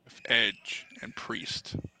be with Edge and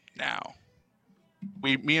Priest now.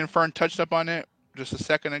 Me and Fern touched up on it just a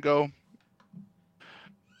second ago.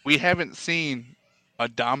 We haven't seen a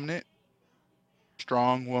dominant,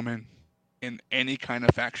 strong woman in any kind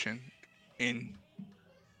of faction in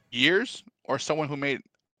years, or someone who made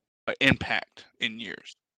an impact in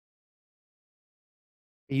years.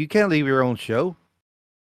 You can't leave your own show.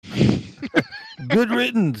 Good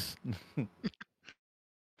riddance.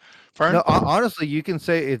 Fern? No, honestly, you can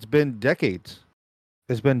say it's been decades.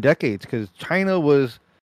 It's been decades because China was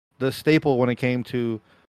the staple when it came to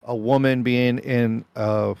a woman being in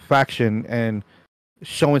a faction and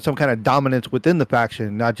showing some kind of dominance within the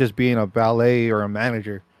faction, not just being a valet or a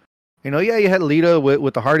manager. You had Lita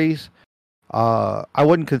with the Hardys. I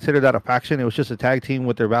wouldn't consider that a faction. It was just a tag team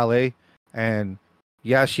with their valet. And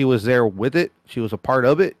yeah, she was there with it. She was a part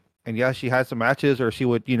of it. And yeah, she had some matches or she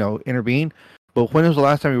would, intervene. But when was the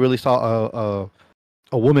last time you really saw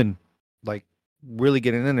a woman like really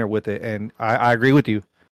getting in there with it? And I agree with you.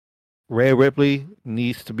 Rhea Ripley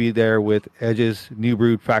needs to be there with Edge's New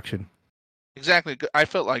Brood faction. Exactly. I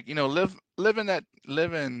felt like, Livin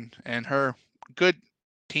and her good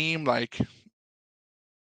team, like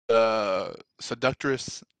the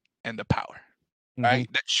Seductress and the Power. Right?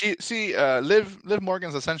 Liv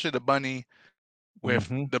Morgan's essentially the bunny with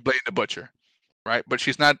the Blade and the Butcher. Right? But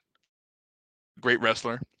she's not a great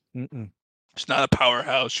wrestler. She's not a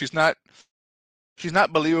powerhouse. She's not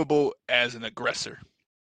believable as an aggressor.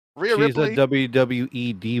 Rhea Ripley, a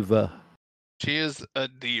WWE diva. She is a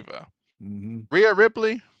diva. Rhea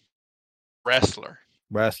Ripley, wrestler.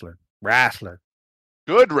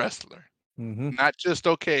 Good wrestler. Not just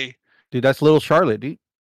okay. Dude, that's little Charlotte, dude.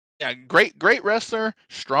 Yeah, great wrestler,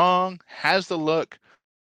 strong, has the look.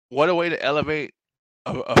 What a way to elevate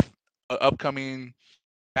a upcoming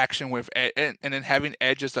faction with Ed, and then having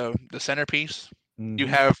Edge as the centerpiece. You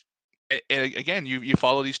have, again, you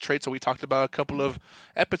follow these traits that we talked about a couple of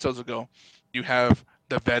episodes ago. You have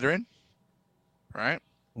the veteran, right?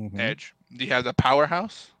 Edge. You have the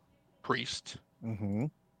powerhouse, Priest.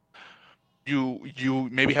 You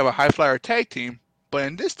maybe have a high flyer tag team, but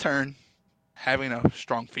in this turn, having a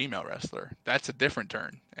strong female wrestler, that's a different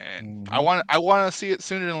turn. And I want to see it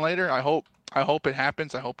sooner than later. I hope it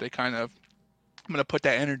happens. I hope they kind of, I'm gonna put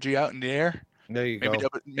that energy out in the air. There you go.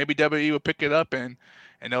 Maybe WWE will pick it up and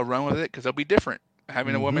they'll run with it because they'll be different.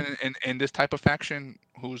 Having a woman in this type of faction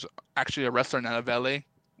who's actually a wrestler, not a valet,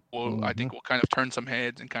 I think will kind of turn some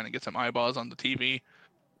heads and kind of get some eyeballs on the TV.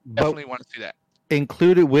 Definitely want to see that.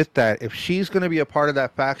 Included with that, if she's going to be a part of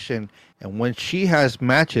that faction, and when she has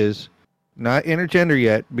matches, not intergender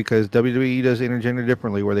yet, because WWE does intergender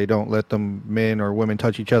differently, where they don't let them men or women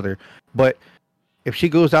touch each other. But if she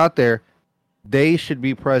goes out there, they should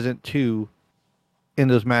be present too in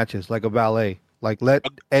those matches, like a valet. Like let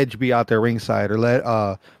Edge be out there ringside, or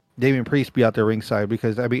let Damian Priest be out there ringside,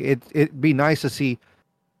 because I mean it'd be nice to see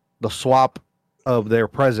the swap of their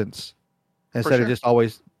presence instead of just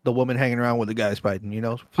always the woman hanging around with the guys fighting.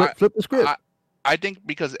 Flip the script. I think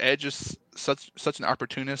because Edge is such an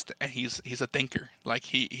opportunist, and he's a thinker. Like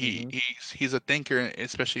he's a thinker,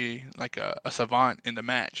 especially like a savant in the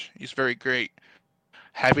match. He's very great.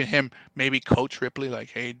 Having him maybe coach Ripley, like,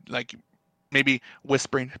 hey, like maybe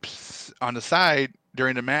whispering on the side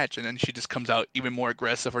during the match, and then she just comes out even more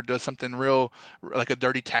aggressive or does something real, like a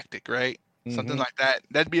dirty tactic, right? Something like that.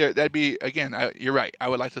 That'd be again. You're right. I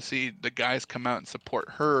would like to see the guys come out and support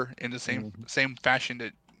her in the same fashion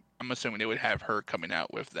that I'm assuming they would have her coming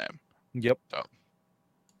out with them. Yep. So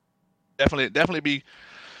definitely be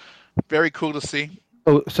very cool to see.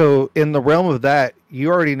 So in the realm of that, you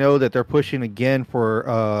already know that they're pushing again for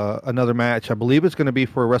another match. I believe it's going to be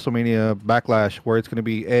for WrestleMania Backlash, where it's going to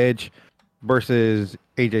be Edge versus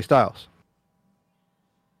AJ Styles.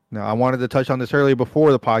 Now, I wanted to touch on this earlier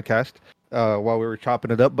before the podcast while we were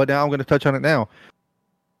chopping it up, but now I'm going to touch on it now.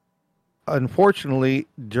 Unfortunately,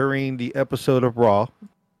 during the episode of Raw,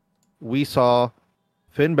 we saw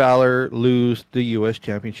Finn Balor lose the U.S.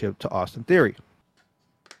 Championship to Austin Theory.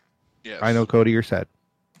 Yes. I know, Cody, you're sad.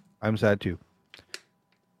 I'm sad too.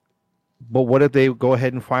 But what if they go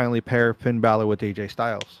ahead and finally pair Finn Balor with AJ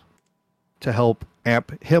Styles to help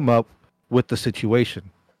amp him up with the situation?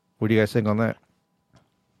 What do you guys think on that?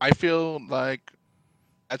 I feel like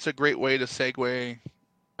that's a great way to segue.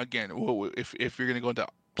 Again, if you're gonna go into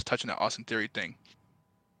touching the Austin Theory thing,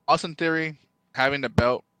 Austin Theory having the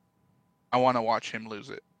belt, I want to watch him lose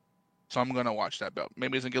it, so I'm gonna watch that belt.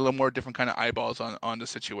 Maybe it's gonna get a little more different kind of eyeballs on the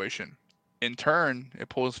situation. In turn, it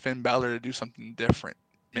pulls Finn Balor to do something different.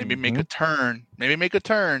 Maybe make a turn. Maybe make a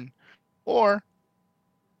turn, or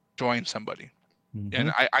join somebody.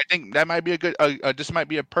 And I think that might be a good. This might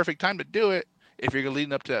be a perfect time to do it if you're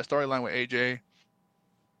leading up to that storyline with AJ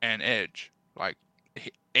and Edge. Like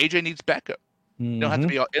AJ needs backup. It don't have to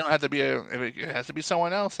be. It don't have to be it has to be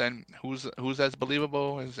someone else. And who's as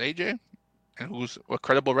believable as AJ, and who's a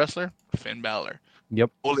credible wrestler? Finn Balor.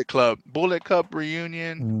 Yep. Bullet Club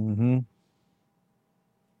reunion.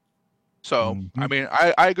 So I mean,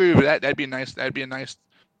 I agree with that. That'd be nice. That'd be a nice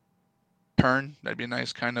turn. That'd be a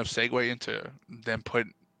nice kind of segue into them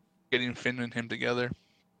getting Finn and him together.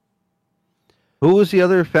 Who was the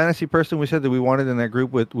other fantasy person we said that we wanted in that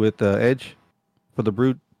group with Edge for the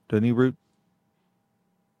Brute, the new Brute?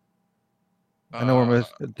 I know we're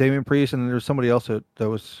Damian Priest, and there was somebody else that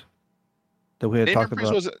we had talked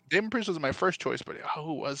about. Damian Priest was my first choice, but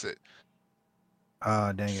who was it?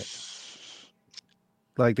 Ah, dang it!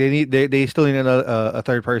 Like they still need a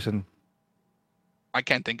third person. I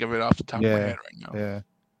can't think of it off the top of my head right now.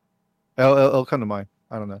 Yeah, it'll come to mind.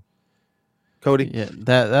 I don't know. Cody? Yeah,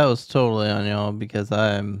 that was totally on y'all because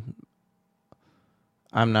I'm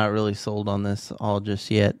not really sold on this all just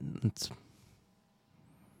yet.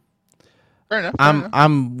 Fair enough.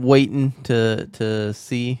 I'm waiting to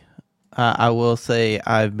see. I will say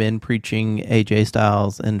I've been preaching AJ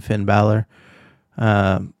Styles and Finn Balor.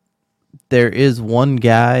 There is one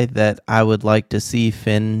guy that I would like to see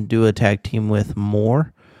Finn do a tag team with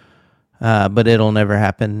more, but it'll never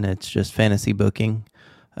happen. It's just fantasy booking.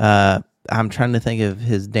 I'm trying to think of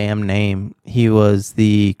his damn name. He was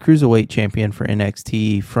the Cruiserweight champion for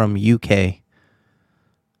NXT from UK.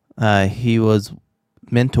 He was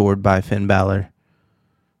mentored by Finn Balor.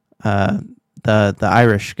 The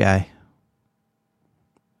Irish guy.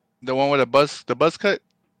 The one with the buzz cut?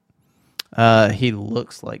 He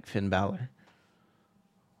looks like Finn Balor.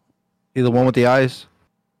 He the one with the eyes?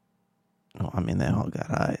 Oh, I mean, they all got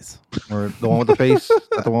eyes. Or the one with the face?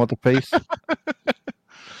 Not the one with the face?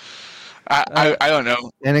 I don't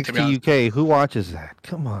know. NXT UK. Who watches that?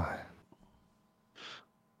 Come on.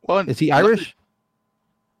 Well, is he Irish?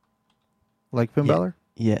 Like Finn Balor?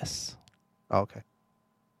 Yes. Oh, okay.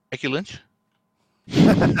 Becky Lynch?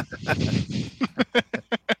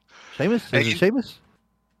 Sheamus? Is it Sheamus?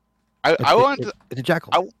 It's a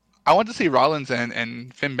Jackal. I want to see Rollins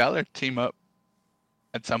and Finn Balor team up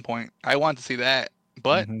at some point. I want to see that,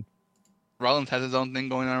 but Rollins has his own thing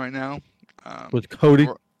going on right now with Cody.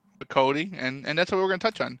 And that's what we're going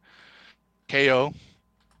to touch on. KO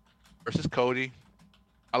versus Cody.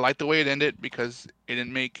 I like the way it ended because it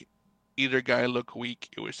didn't make either guy look weak.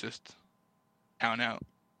 It was just count out.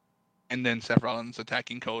 And then Seth Rollins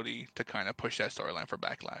attacking Cody to kind of push that storyline for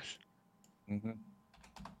Backlash.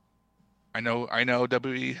 I know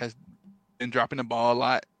WWE has been dropping the ball a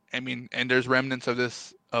lot. I mean, and there's remnants of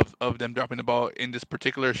this of them dropping the ball in this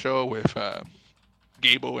particular show with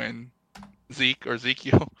Gable and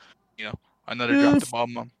Ezekiel. You know, another drop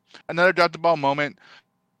the ball moment.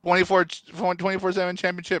 24/7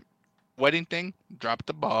 championship wedding thing. Drop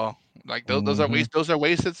the ball. Like those are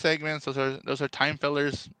wasted segments. Those are time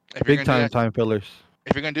fillers. Big time fillers.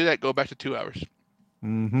 If you're gonna do that, go back to 2 hours.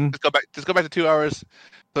 Just go back to 2 hours.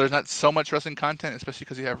 So there's not so much wrestling content, especially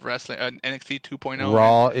because you have wrestling NXT 2.0.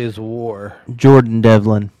 Raw is war. Jordan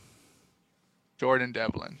Devlin.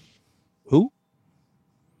 Who?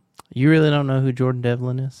 You really don't know who Jordan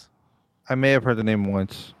Devlin is? I may have heard the name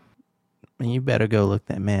once. And you better go look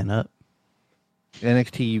that man up.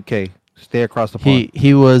 NXT UK. Stay across the pond.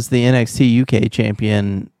 He was the NXT UK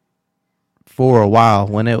champion for a while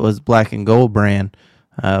when it was Black and Gold brand.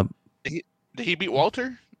 Did he beat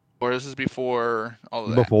Walter? Or is this before all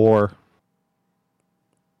of that? Before.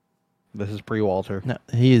 This is pre-Walter. No,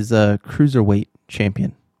 he is a Cruiserweight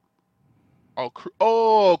champion.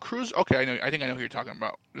 Cruise. Okay, I think I know who you're talking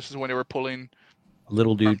about. This is when they were pulling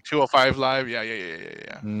Little From dude. 205 Live. Yeah.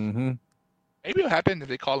 Mm-hmm. Maybe it'll happen if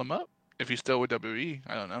they call him up. If he's still with WWE,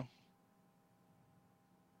 I don't know.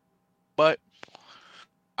 But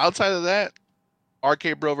outside of that,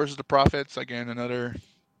 Arcade Bro versus the Profits, again, another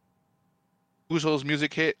Usos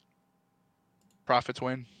music hit. Profits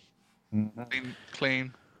win.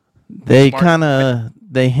 Clean. They Smart.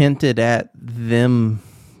 they hinted at them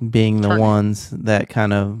being the Turning. ones that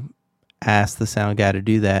kind of asked the sound guy to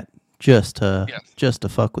do that just to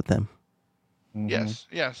fuck with them. Mm-hmm.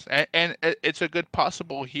 Yes. And it's a good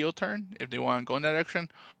possible heel turn if they want to go in that direction,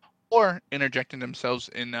 or interjecting themselves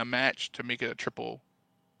in a match to make it a triple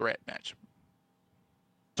threat match.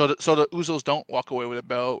 So the Usos don't walk away with a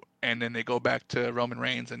belt, and then they go back to Roman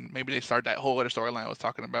Reigns, and maybe they start that whole other storyline I was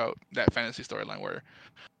talking about, that fantasy storyline where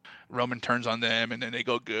Roman turns on them, and then they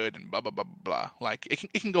go good, and blah blah blah blah. Like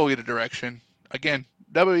it can go either direction. Again,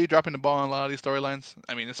 WWE dropping the ball on a lot of these storylines.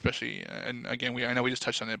 I mean, especially, and again, I know we just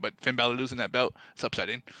touched on it, but Finn Balor losing that belt, it's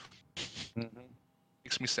upsetting.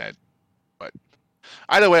 Makes me sad. But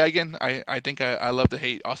either way, again, I think I love to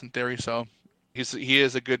hate Austin Theory, so he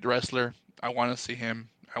is a good wrestler. I want to see him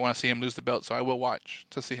lose the belt, so I will watch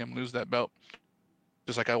to see him lose that belt.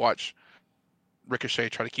 Just like I watch Ricochet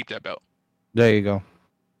try to keep that belt. There you go.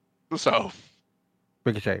 So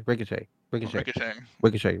Ricochet.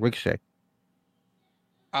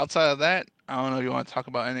 Outside of that, I don't know if you want to talk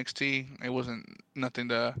about NXT. It wasn't nothing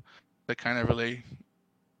to kind of really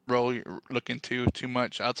look into too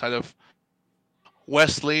much outside of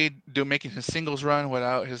Wesley making his singles run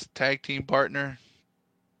without his tag team partner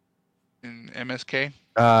in MSK.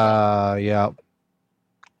 Yeah.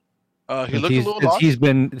 He looked a little lost.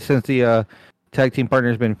 Since the tag team partner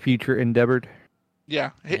has been future endeavored.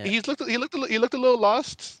 Yeah, he looked a little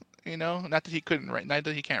lost. You know, not that he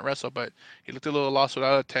can't wrestle, but he looked a little lost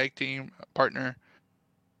without a tag team partner.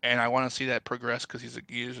 And I want to see that progress because he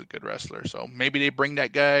is a good wrestler. So maybe they bring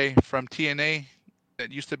that guy from TNA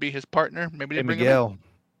that used to be his partner. Maybe they bring him.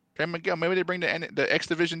 Trey Miguel. Maybe they bring the X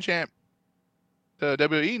Division champ to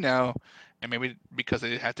WWE now, and maybe because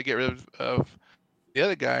they have to get rid of the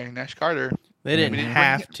other guy, Nash Carter. They didn't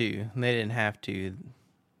have to. They didn't have to.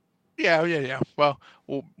 Yeah. Well,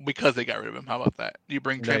 because they got rid of him. How about that? You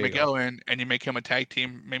bring Trey Miguel in, and you make him a tag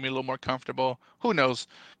team, maybe a little more comfortable. Who knows?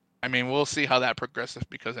 I mean, we'll see how that progresses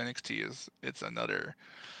because NXT it's another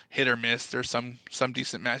hit or miss. There's some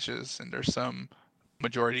decent matches, and there's some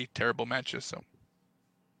majority terrible matches. So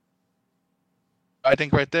I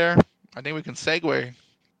think right there, I think we can segue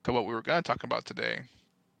to what we were going to talk about today.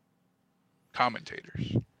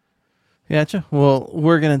 Commentators. Gotcha. Well,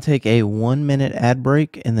 we're going to take a 1-minute ad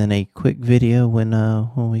break and then a quick video when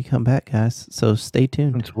we come back, guys. So stay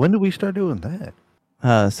tuned. Since when did we start doing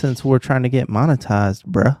that? Since we're trying to get monetized,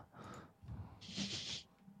 bruh.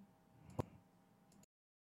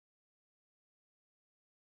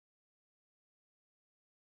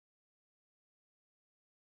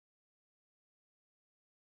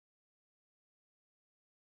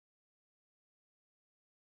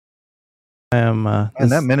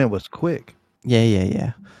 And that minute was quick.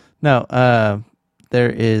 Yeah. No, there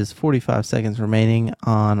is 45 seconds remaining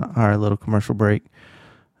on our little commercial break.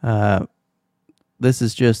 This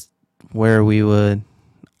is just where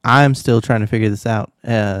I'm still trying to figure this out.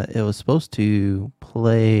 It was supposed to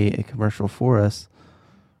play a commercial for us.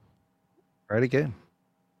 Right again.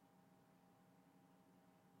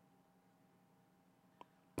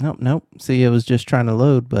 Nope. See, it was just trying to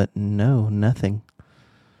load, but no, nothing.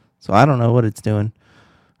 So I don't know what it's doing.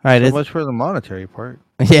 All right, so much for the monetary part.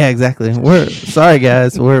 Yeah, exactly. We're sorry,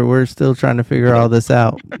 guys. We're still trying to figure all this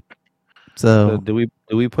out. So do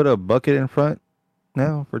we put a bucket in front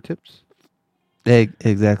now for tips?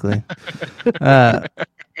 Exactly.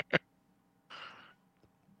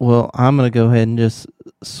 Well, I'm gonna go ahead and just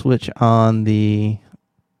switch on the.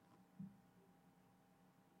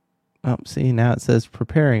 Oh, see, now it says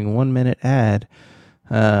preparing 1-minute ad.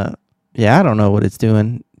 Yeah, I don't know what it's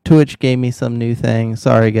doing. Twitch gave me some new thing.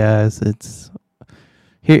 Sorry, guys. It's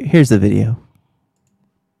here's the video.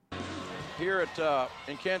 Here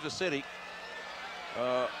in Kansas City,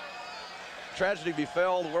 tragedy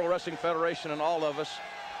befell the World Wrestling Federation and all of us.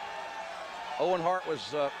 Owen Hart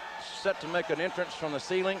was set to make an entrance from the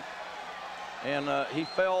ceiling, and he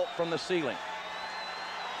fell from the ceiling.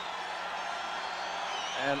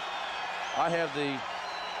 And I have the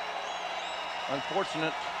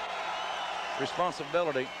unfortunate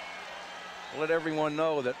responsibility to let everyone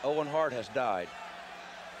know that Owen Hart has died.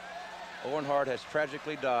 Owen Hart has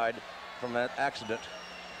tragically died from that accident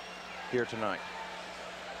here tonight.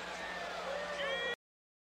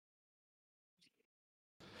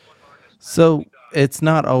 So it's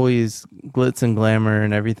not always glitz and glamour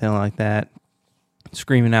and everything like that,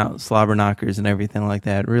 screaming out slobber knockers and everything like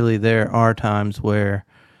that. Really, there are times where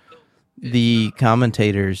the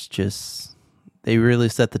commentators just, they really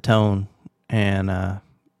set the tone. And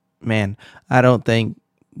man, I don't think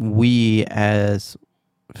we as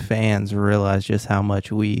fans realize just how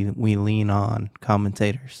much we lean on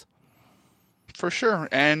commentators. For sure.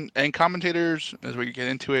 And commentators, as we get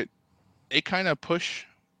into it, they kind of push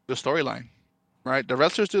the storyline, right? The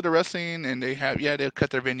wrestlers do the wrestling, and they'll cut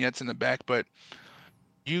their vignettes in the back, but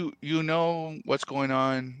you know what's going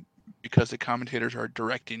on because the commentators are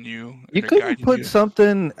directing you. You they're couldn't guiding put you.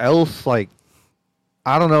 something else, like,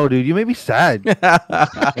 I don't know, dude. You made me sad.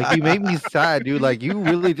 Like, you made me sad, dude. Like, you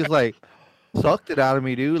really just, like, sucked it out of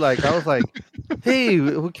me, dude. Like, I was like, hey,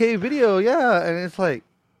 okay, video, yeah. And it's like,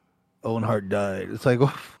 Owen Hart died. It's like,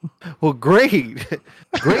 well, great.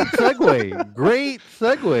 Great segue. Great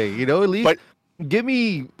segue. You know, at least give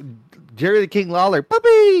me Jerry the King Lawler,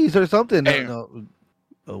 puppies, or something. Hey, no.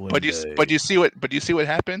 Owen but you see what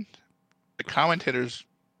happened? The commentators,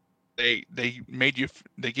 they gave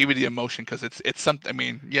you the emotion because it's something. I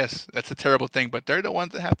mean, yes, that's a terrible thing, but they're the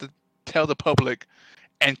ones that have to tell the public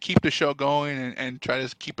and keep the show going and try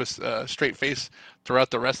to keep us straight face throughout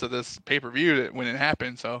the rest of this pay-per-view when it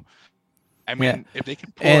happens. So, I mean, if they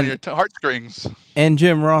can pull on your heartstrings. And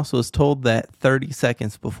Jim Ross was told that 30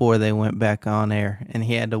 seconds before they went back on air, and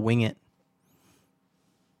he had to wing it.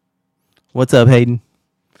 What's up, Hayden?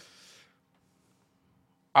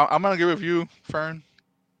 I'm going to agree with you, Fern.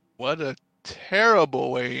 What a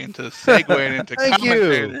terrible way into segueing into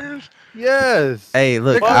commentators. Yes. Hey,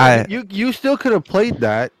 look, you still could have played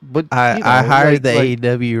that, but I hired the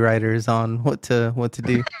AEW writers on what to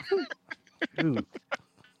do. Dude.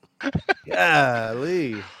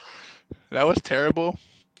 Golly. That was terrible,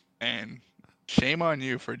 and shame on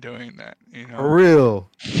you for doing that. You know, for real.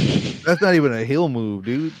 That's not even a heel move,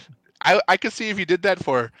 dude. I could see if you did that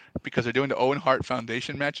because they're doing the Owen Hart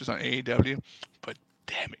Foundation matches on AEW, but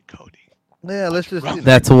damn it, Cody. Yeah, let's just.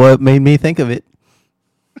 That's what made me think of it.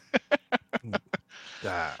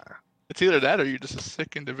 It's either that or you're just a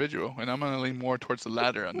sick individual, and I'm gonna lean more towards the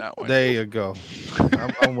latter on that one. There you go.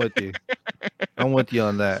 I'm with you. I'm with you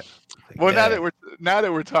on that. Well, now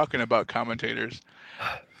that we're talking about commentators,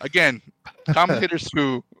 again, commentators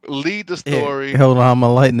who lead the story. Hey, hold on, I'm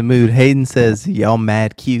gonna lighten the mood. Hayden says, "Y'all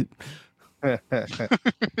mad cute."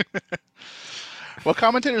 Well,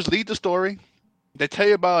 commentators lead the story. They tell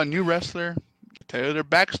you about a new wrestler. They tell you their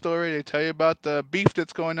backstory. They tell you about the beef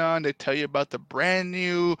that's going on. They tell you about the brand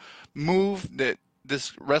new move that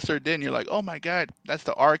this wrestler did. And you're like, oh my God, that's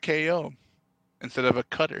the RKO instead of a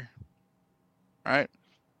cutter. Right?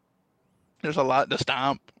 There's a lot, the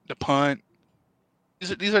stomp, the punt.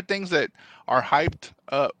 These are things that are hyped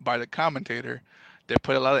up by the commentator. They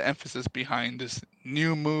put a lot of emphasis behind this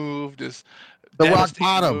new move, this the rock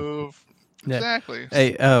bottom move. Yeah. Exactly.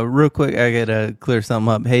 Hey, real quick, I gotta clear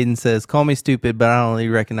something up. Hayden says, "Call me stupid, but I only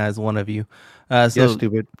recognize one of you." Yeah,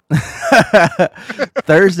 stupid.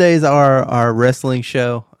 Thursdays are our wrestling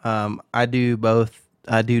show. I do both.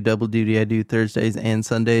 I do double duty. I do Thursdays and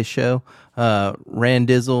Sundays show.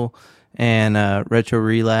 Randizzle and Retro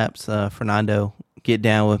Relapse. Fernando get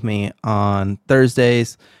down with me on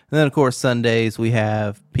Thursdays, and then of course Sundays we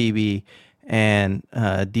have PB and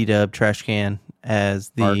D-Dub Trash Can as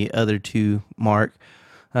the other two, Mark,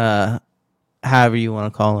 however you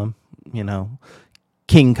want to call him, you know,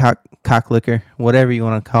 King Cocklicker, whatever you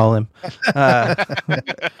want to call him.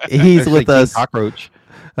 He's with us. Cockroach.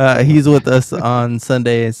 He's with us on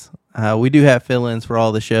Sundays. We do have fill-ins for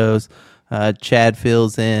all the shows. Chad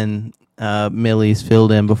fills in. Millie's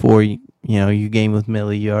filled in before you game with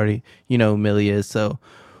Millie. You already who Millie is. So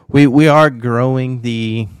we are growing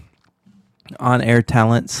the on-air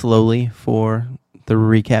talent slowly for the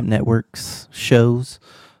Recap Network's shows.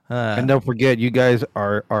 And don't forget, you guys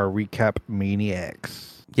are recap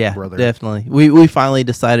maniacs. Yeah, brother. Definitely. We finally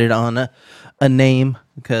decided on a name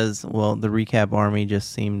because, well, the Recap Army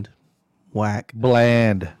just seemed whack.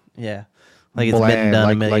 Bland. Yeah. Like it's been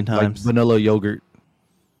done a million times. Like vanilla yogurt.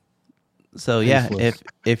 So, yeah,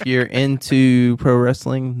 if you're into pro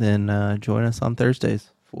wrestling, then join us on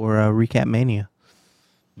Thursdays for Recap Mania.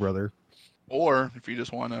 Brother. Or if you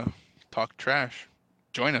just want to talk trash,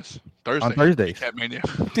 join us Thursday on Thursdays. Recap Mania.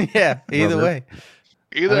 Yeah, either way.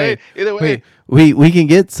 Either way. We can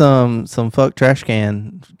get some fuck trash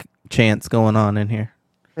can chants going on in here.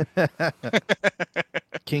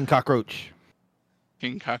 King Cockroach.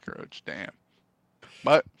 King Cockroach, damn.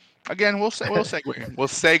 But again, we'll segue. We'll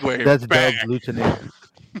segue. That's back. Doug's Lieutenant.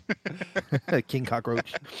 King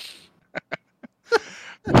Cockroach.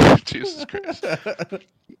 Jesus Christ.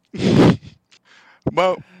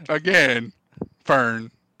 Well, again,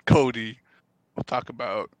 Fern, Cody, we'll talk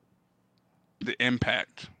about the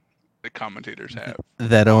impact the commentators have.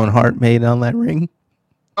 That Owen Hart made on that ring.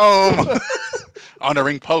 Oh, on the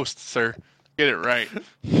ring post, sir. Get it right.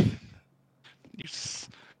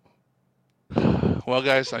 Well,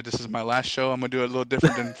 guys, this is my last show. I'm gonna do it a little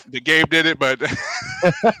different than the Gabe did it, but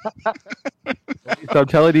So I'm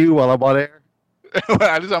telling you while I'm on air.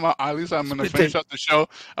 at least I'm gonna finish up the show.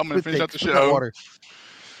 I'm gonna finish up the show. Water.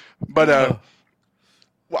 But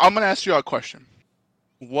well, I'm gonna ask you a question.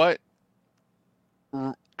 What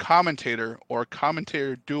commentator or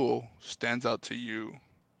commentator duel stands out to you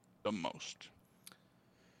the most?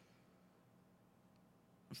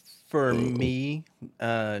 For me,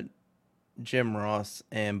 Jim Ross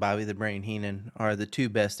and Bobby the Brain Heenan are the two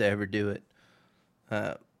best to ever do it.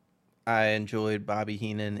 I enjoyed Bobby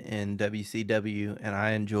Heenan in WCW, and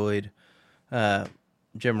I enjoyed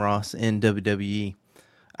Jim Ross in WWE.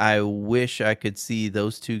 I wish I could see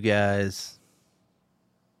those two guys,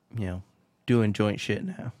 doing joint shit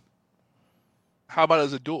now. How about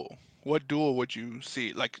as a duel? What duel would you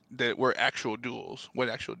see? Like that were actual duels. What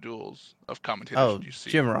actual duels of commentators would you see?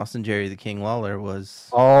 Jim Ross and Jerry the King Lawler was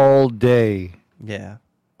All day. Yeah.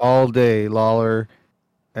 All day, Lawler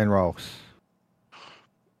and Ross.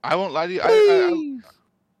 I won't lie to you.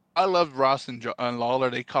 I loved Ross and Lawler.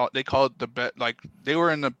 They called the bet, like they were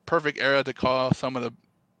in the perfect era to call some of the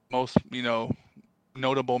most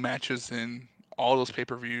notable matches in all those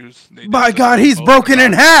pay-per-views. My God, he's broken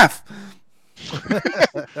in half.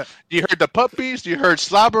 You heard the puppies, you heard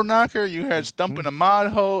slobber knocker, you heard stumping a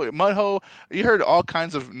mud hole, you heard all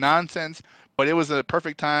kinds of nonsense, but it was a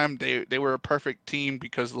perfect time. They were a perfect team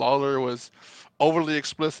because Lawler was overly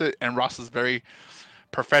explicit and Ross was very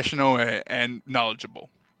professional and knowledgeable.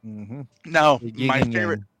 Mm-hmm. Now,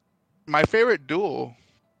 my favorite duel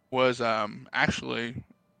was actually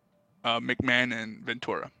McMahon and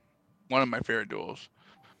Ventura. One of my favorite duels.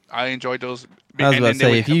 I enjoyed those. I was about to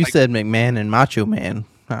say, if you said McMahon and Macho Man,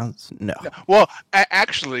 no. Well,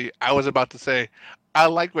 actually, I was about to say, I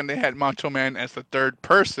liked when they had Macho Man as the third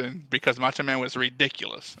person because Macho Man was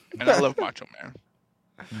ridiculous, and I love Macho Man.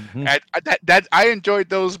 Mm-hmm. I enjoyed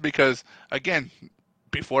those because, again,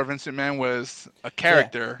 before Vince McMahon was a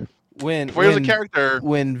character. Yeah.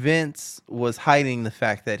 When Vince was hiding the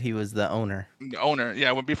fact that he was the owner. The owner,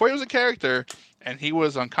 yeah. Before he was a character and he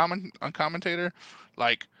was on commentator,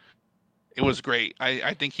 like. It was great.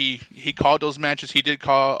 I think he called those matches. He did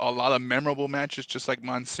call a lot of memorable matches, just like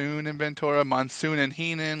Monsoon and Ventura, Monsoon and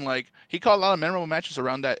Heenan. Like he called a lot of memorable matches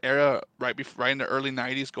around that era, right in the early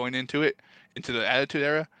 '90s, going into the Attitude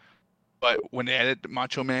Era. But when they added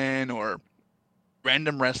Macho Man or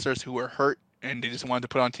random wrestlers who were hurt and they just wanted to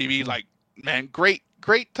put on TV, like man, great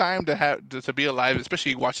time to have to be alive,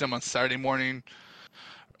 especially watching them on Saturday morning.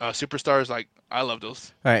 Superstars, like I love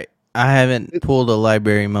those. All right. I haven't pulled a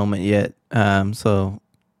library moment yet, so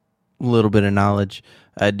a little bit of knowledge.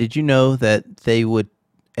 Did you know that they would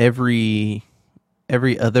every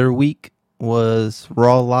other week was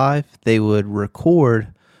Raw Live? They would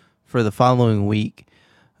record for the following week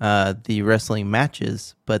the wrestling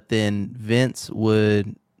matches, but then Vince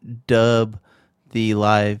would dub the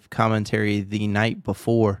live commentary the night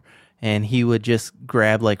before. And he would just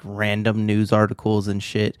grab like random news articles and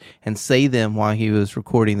shit and say them while he was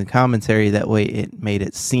recording the commentary. That way it made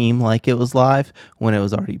it seem like it was live when it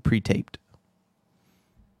was already pre-taped.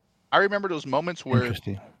 I remember those moments right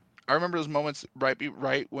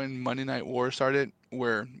when Monday Night War started,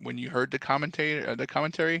 where when you heard the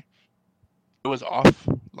commentary, it was off.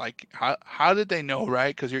 Like how did they know,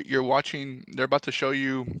 right? Because you're watching, they're about to show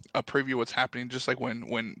you a preview of what's happening, just like when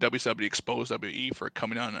WCW exposed WWE for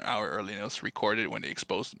coming on an hour early, and it was recorded when they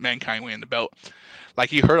exposed Mankind winning the belt.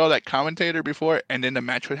 Like you heard all that commentator before, and then the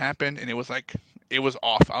match would happen, and it was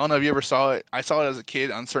off. I don't know if you ever saw it. I saw it as a kid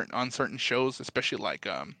on certain shows, especially like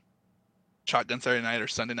Shotgun Saturday Night or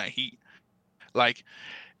Sunday Night Heat. Like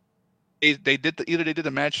they did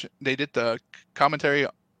the commentary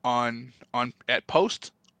on at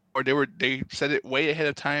post, or they said it way ahead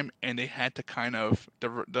of time, and they had to kind of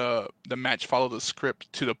the match follow the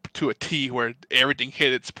script to a T, where everything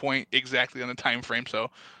hit its point exactly on the time frame. So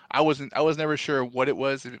I was never sure what it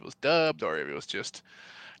was, if it was dubbed or if it was just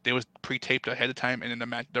they was pre-taped ahead of time, and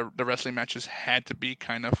then the wrestling matches had to be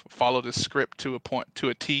kind of follow the script to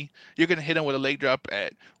a T. You're gonna hit him with a leg drop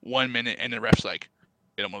at 1 minute, and the ref's like,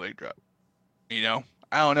 hit him with a leg drop.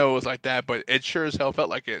 I don't know if it was like that, but it sure as hell felt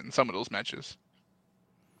like it in some of those matches.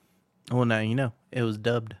 Well, now you know. It was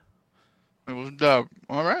dubbed. It was dubbed.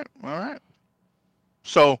 All right.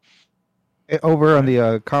 So, Over on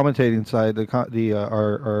the commentating side,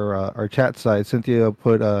 our chat side, Cynthia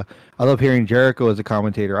put, I love hearing Jericho as a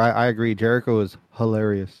commentator. I agree. Jericho is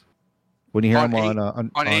hilarious. When you hear him on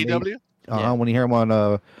AEW. When you hear him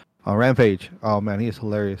on Rampage, oh man, he is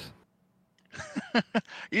hilarious.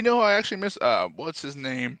 You know, I actually miss what's his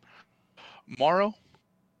name, Morrow.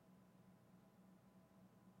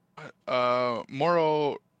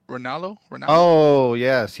 Moro Ronaldo. Oh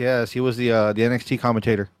yes, he was the NXT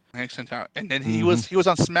commentator. And then he was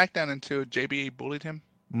on SmackDown until JBA bullied him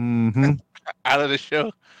out of the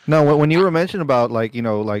show. No, when you were mentioning about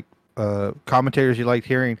commentators you liked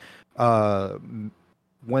hearing,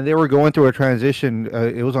 when they were going through a transition,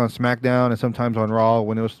 it was on SmackDown and sometimes on Raw.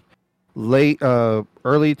 When it was late,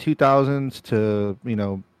 early 2000s to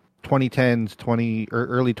 2010s,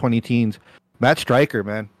 early 2010s, Matt Striker,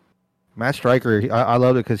 man. Matt Striker, I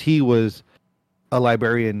loved it because he was a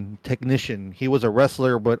librarian technician. He was a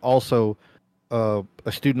wrestler, but also a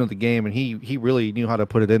student of the game, and he really knew how to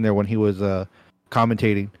put it in there when he was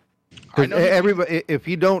commentating. Because everybody, if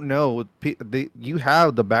you don't know, you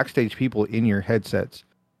have the backstage people in your headsets.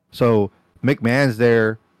 So McMahon's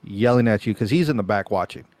there yelling at you because he's in the back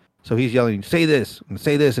watching. So he's yelling, say this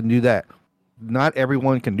and do that. Not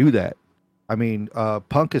everyone can do that. I mean,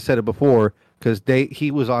 Punk has said it before because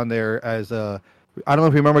he was on there as I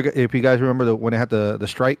don't know if you guys remember when they had the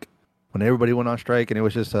strike, when everybody went on strike and it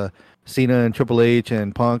was just Cena and Triple H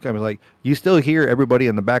and Punk. I mean, like, you still hear everybody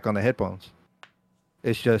in the back on the headphones.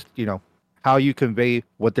 It's just, how you convey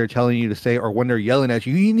what they're telling you to say, or when they're yelling at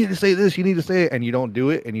you, you need to say this, you need to say it, and you don't do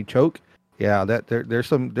it and you choke. Yeah, there's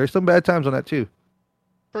some bad times on that too.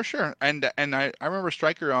 For sure. And I remember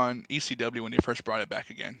Stryker on ECW when they first brought it back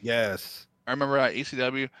again. Yes. I remember at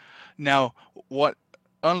ECW. Now,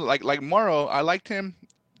 like Morrow, I liked him.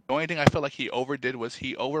 The only thing I felt like he overdid was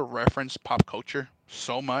he over-referenced pop culture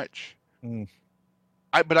so much.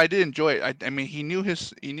 But I did enjoy it. I mean, he knew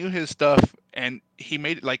his stuff, and he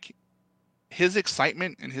made it like his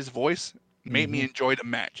excitement and his voice made me enjoy the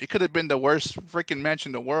match. It could have been the worst freaking match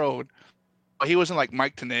in the world, but he wasn't like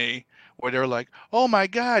Mike Tenay, where they're like, "Oh my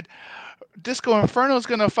God, Disco Inferno's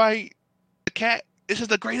gonna fight the Cat. This is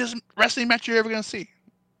the greatest wrestling match you're ever gonna see."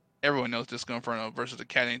 Everyone knows Disco Inferno versus the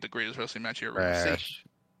Cat ain't the greatest wrestling match you're ever gonna see,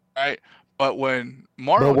 right? But when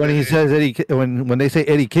Morrow, when he says Eddie, when they say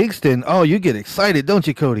Eddie Kingston, oh, you get excited, don't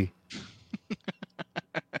you, Cody?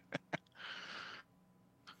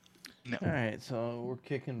 No. All right, so we're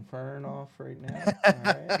kicking Fern off right now. All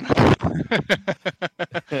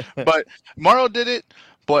right. But Morrow did it.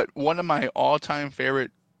 But one of my all-time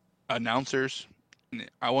favorite announcers,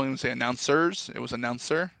 I won't even say announcers, it was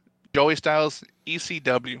announcer, Joey Styles,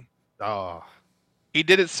 ECW. Oh. He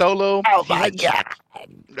did it solo. Oh my God.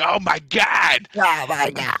 Oh my God. Oh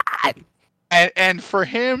my God. And for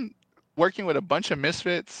him, working with a bunch of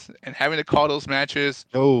misfits and having to call those matches.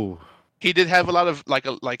 Oh. He did have a lot of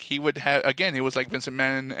like he would have, again, it was like Vincent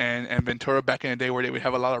McMahon and Ventura back in the day, where they would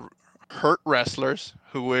have a lot of hurt wrestlers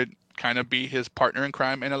who would kind of be his partner in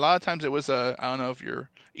crime. And a lot of times it was I don't know if you're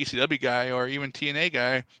ECW guy or even TNA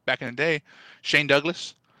guy back in the day, Shane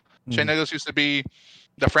Douglas. Shane Douglas used to be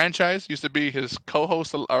the franchise, used to be his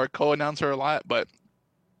co-host or co-announcer a lot. But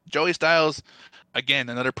Joey Styles, again,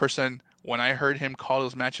 another person, when I heard him call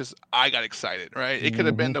those matches, I got excited, right? It could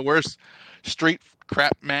have been the worst street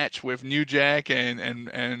crap match with New Jack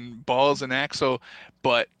and Balls and Axel,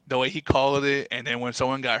 but the way he called it, and then when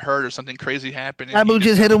someone got hurt or something crazy happened, Abu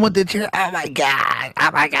just hit him with the chair. Oh my God!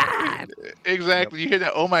 Oh my God! Exactly. Yep. You hear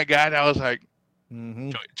that? Oh my God! I was like,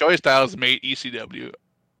 Joey Styles made ECW.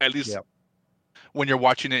 At least when you're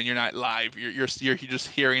watching it and you're not live, you're just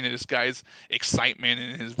hearing this guy's excitement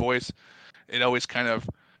in his voice. It always kind of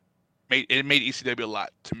made ECW a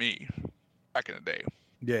lot to me back in the day.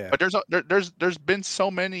 Yeah. But there's been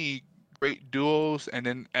so many great duos, and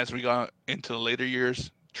then as we got into the later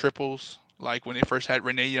years, triples, like when they first had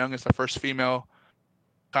Renee Young as the first female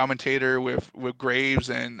commentator with Graves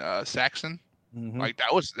and Saxon. Like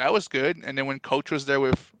that was good. And then when Coach was there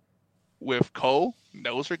with Cole,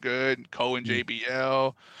 those are good. Cole and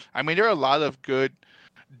JBL. I mean, there are a lot of good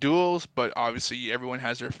duels, but obviously everyone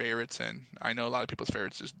has their favorites, and I know a lot of people's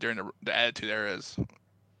favorites is during the Attitude Era as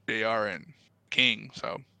JR and King.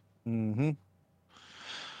 So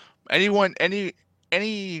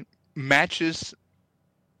any matches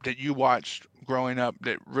that you watched growing up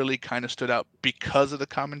that really kind of stood out because of the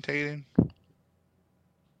commentating,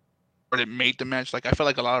 or that made the match? Like, I feel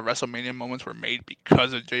like a lot of WrestleMania moments were made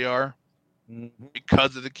because of JR,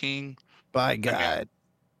 because of the King. By God.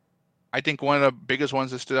 I think one of the biggest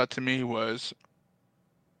ones that stood out to me was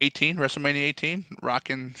WrestleMania 18, Rock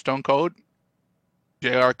and Stone Cold.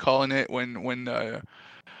 JR calling it when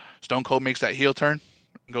Stone Cold makes that heel turn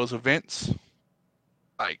and goes with Vince.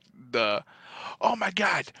 Like oh my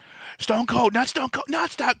God, Stone Cold, not Stone Cold,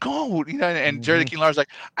 not Stone Cold. And Jerry King Lawler's like,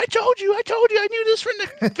 I told you, I knew this from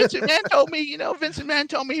the Vince McMahon told me. Vince McMahon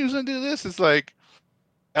told me he was gonna do this. It's like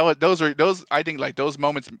those. I think like those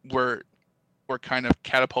moments were kind of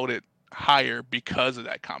catapulted higher because of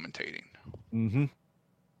that commentating. Mm-hmm.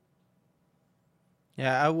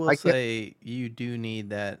 Yeah, I will say you do need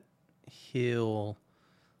that heel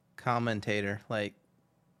commentator. Like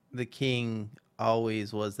the King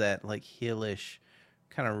always was that like heelish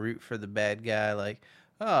kind of root for the bad guy. Like,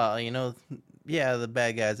 oh, yeah, the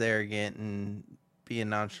bad guy's arrogant and being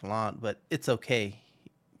nonchalant, but it's okay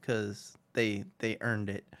because they earned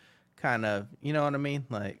it. Kind of, you know what I mean?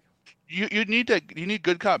 Like you need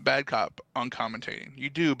good cop, bad cop on commentating. You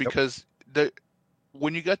do because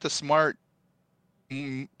when you got the smart.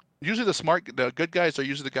 Usually the good guys are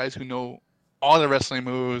usually the guys who know all the wrestling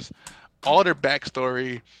moves, all their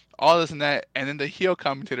backstory, all this and that, and then the heel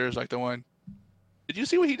commentator is like the one. Did you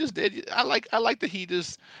see what he just did? I like that he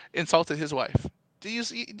just insulted his wife. Do you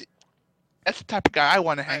see? That's the type of guy I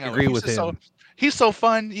want to hang out with. Agree with him. He's so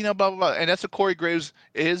fun, blah blah blah, and that's what Corey Graves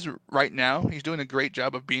is right now. He's doing a great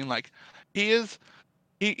job of being like he is.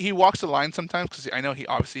 He walks the line sometimes because I know he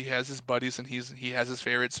obviously has his buddies and he has his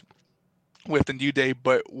favorites with the New Day,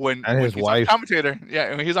 but when his he's wife. on commentator,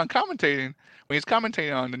 when he's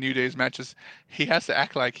commentating on the New Day's matches, he has to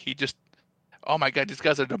act like he just, oh my God, these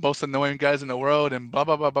guys are the most annoying guys in the world, and blah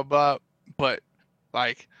blah blah blah blah. But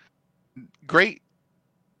like,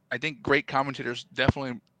 I think great commentators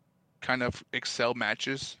definitely kind of excel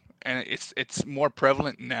matches, and it's more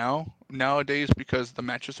prevalent nowadays because the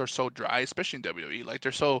matches are so dry, especially in WWE. Like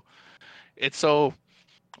it's so,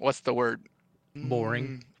 what's the word?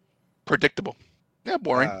 boring. Predictable. Yeah,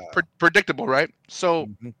 boring. Predictable, right? So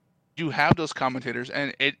you have those commentators,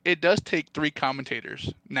 and it does take 3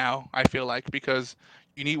 commentators now, I feel like, because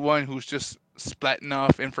you need one who's just splatting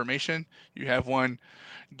off information. You have one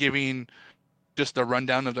giving just a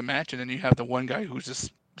rundown of the match, and then you have the one guy who's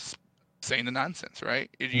just saying the nonsense, right?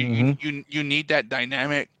 You need that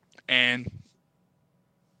dynamic, and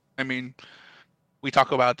I mean, we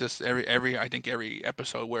talk about this every I think every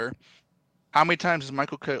episode where how many times does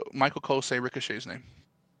Michael Cole say Ricochet's name?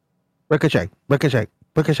 Ricochet.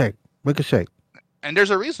 And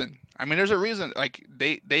there's a reason. I mean, there's a reason. Like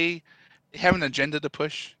they have an agenda to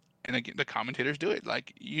push, and again, the commentators do it.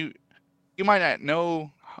 Like you might not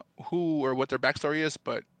know who or what their backstory is,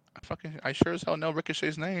 but I sure as hell know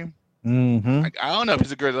Ricochet's name. Like, I don't know if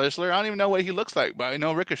he's a good wrestler. I don't even know what he looks like, but I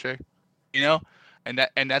know Ricochet. And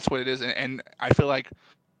that's what it is. And I feel like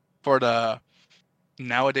for the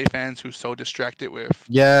nowadays fans who's so distracted with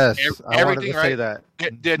everything, right? Say that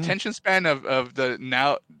the attention span of the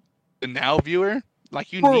now viewer,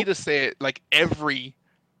 like you need to say it like every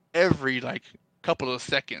like couple of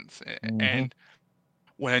seconds. And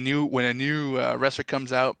when a new wrestler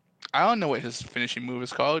comes out, I don't know what his finishing move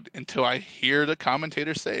is called until I hear the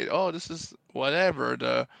commentator say, "Oh, this is whatever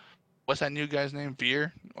what's that new guy's name,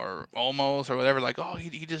 Veer or Almost or whatever." Like, "Oh,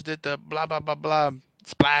 he just did the blah blah blah blah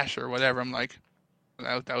splash or whatever." I'm like,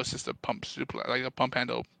 that was just a pump suplex, like a pump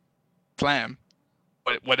handle slam.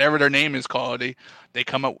 But whatever their name is called, they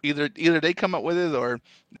come up either they come up with it or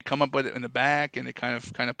they come up with it in the back, and they kind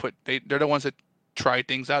of put they're the ones that try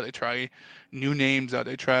things out. They try new names out.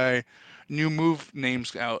 They try new move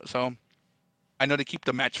names out. So I know they keep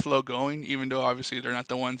the match flow going, even though obviously they're not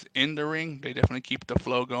the ones in the ring. They definitely keep the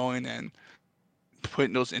flow going and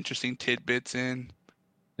putting those interesting tidbits in.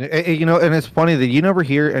 And it's funny that you never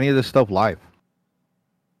hear any of this stuff live.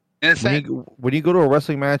 And when you go to a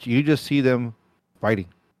wrestling match, you just see them fighting.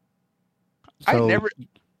 So,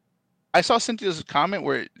 I saw Cynthia's comment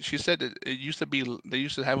where she said that they used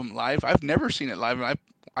to have them live. I've never seen it live.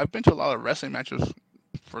 I've been to a lot of wrestling matches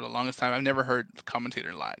for the longest time. I've never heard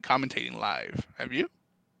commentating live. Have you?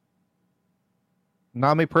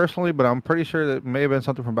 Not me personally, but I'm pretty sure that may have been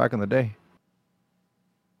something from back in the day.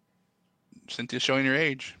 Cynthia's showing your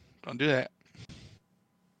age. Don't do that.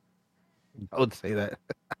 Don't say that.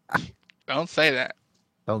 Don't say that.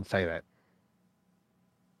 Don't say that.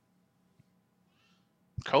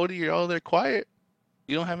 Cody, you're all there quiet.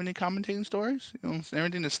 You don't have any commentating stories? You don't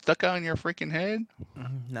everything that's stuck out in your freaking head?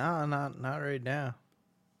 No, not right now.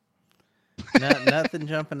 Nothing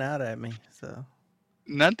jumping out at me. So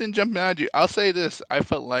nothing jumping out at you. I'll say this: I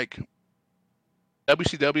felt like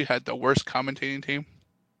WCW had the worst commentating team.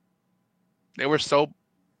 They were so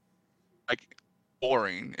like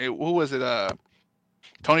boring. Who was it?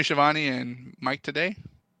 Tony Schiavone and Mike Tenay.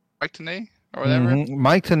 or whatever. Mhm.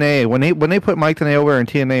 Mike Tenay, when they put Mike Tenay over in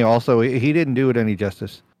TNA, also he didn't do it any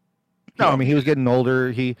justice. No, I mean he was getting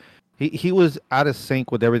older. He was out of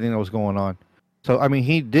sync with everything that was going on. So I mean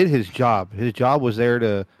he did his job. His job was there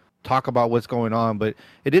to talk about what's going on, but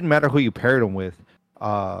it didn't matter who you paired him with.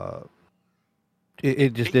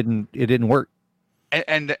 It just didn't work.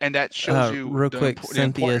 And that shows you real the quick. the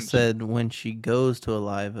Cynthia importance. said when she goes to a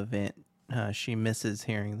live event, she misses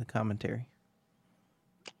hearing the commentary.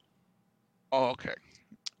 Oh, okay.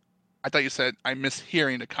 I thought you said I miss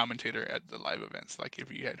hearing the commentator at the live events. Like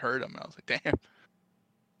if you had heard him, I was like, damn.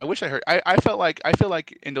 I wish I heard. I feel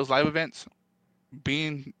like in those live events,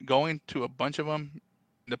 going to a bunch of them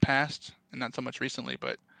in the past and not so much recently,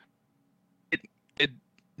 but it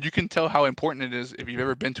you can tell how important it is if you've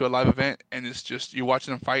ever been to a live event and it's just you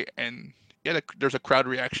watching them fight and there's a crowd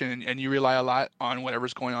reaction and you rely a lot on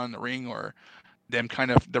whatever's going on in the ring or them kind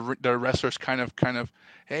of the wrestlers kind of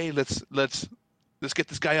hey let's get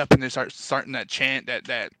this guy up and they starting that chant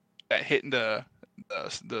that hitting the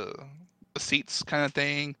seats kind of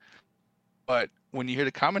thing. But when you hear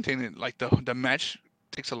the commentating, like the match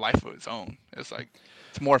takes a life of its own. It's like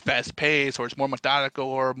it's more fast paced or it's more methodical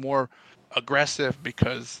or more aggressive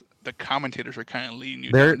because the commentators are kind of leading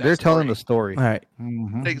you. They're telling the story. All right.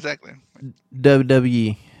 Mhm. Exactly.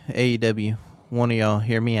 WWE, AEW, one of y'all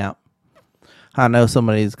hear me out. I know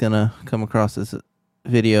somebody's going to come across this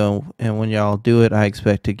video, and when y'all do it, I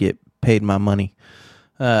expect to get paid my money.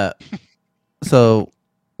 So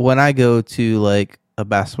when I go to like a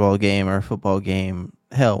basketball game or a football game,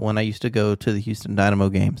 hell, when I used to go to the Houston Dynamo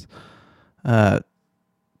games,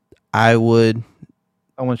 I would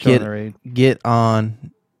get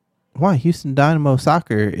on. Why Houston Dynamo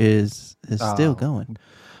soccer is still going.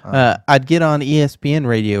 I'd get on ESPN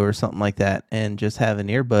radio or something like that and just have an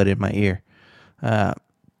earbud in my ear.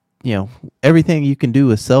 Everything you can do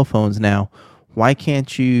with cell phones now. Why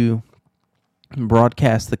can't you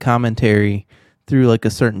broadcast the commentary through like a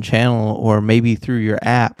certain channel or maybe through your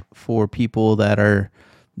app for people that are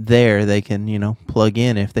there? They can, plug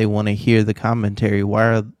in if they want to hear the commentary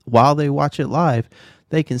while they watch it live.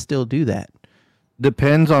 They can still do that.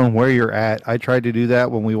 Depends on where you're at. I tried to do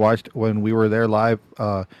that when we were there live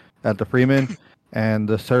at the Freeman, and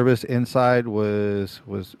the service inside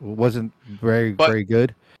wasn't very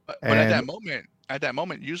good. But at that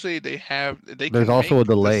moment, usually there's also a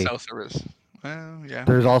delay. Cell service. Well, yeah.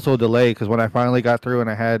 There's also a delay because when I finally got through and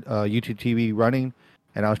I had YouTube TV running,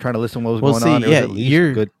 and I was trying to listen to what was going on. Yeah,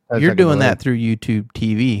 you're doing that through YouTube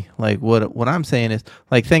TV. Like what I'm saying is,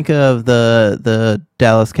 like, think of the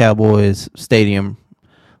Dallas Cowboys stadium.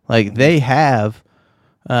 Like they have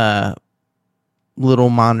little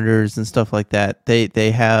monitors and stuff like that.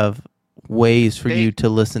 They have ways for you to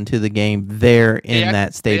listen to the game there in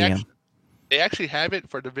that stadium. They actually have it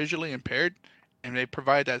for the visually impaired, and they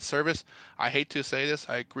provide that service. I hate to say this,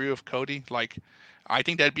 I agree with Cody. Like, I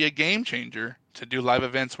think that'd be a game changer to do live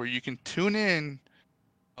events where you can tune in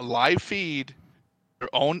a live feed.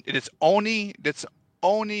 It's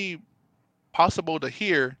only possible to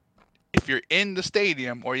hear if you're in the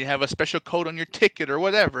stadium or you have a special code on your ticket or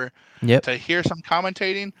whatever. Yep. To hear some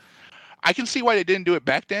commentating. I can see why they didn't do it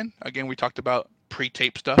back then. Again, we talked about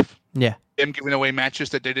pre-tape stuff. Yeah. Them giving away matches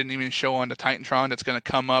that they didn't even show on the Titantron that's going to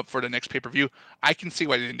come up for the next pay-per-view. I can see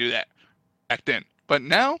why they didn't do that back then. But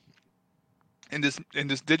now, in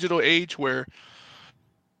this digital age where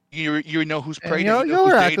you know who's praying,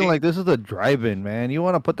 you're acting like this is a drive-in, man. You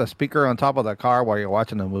want to put the speaker on top of the car while you're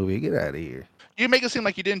watching the movie? Get out of here. You make it seem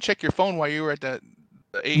like you didn't check your phone while you were at the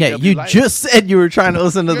AEW Yeah, you live. just said you were trying to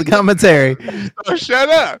listen to the commentary. Oh, shut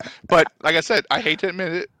up. But like I said, I hate to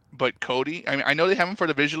admit it, but Cody, I mean, I know they have them for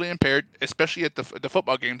the visually impaired, especially at the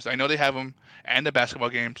football games. I know they have them and the basketball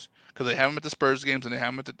games because they have them at the Spurs games and they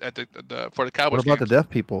have them at the for the Cowboys. What about games. the deaf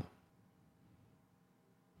people?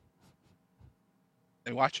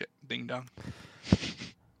 They watch it, ding dong.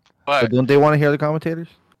 But don't they want to hear the commentators?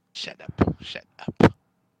 Shut up.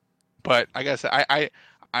 But like I said,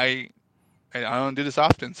 I don't do this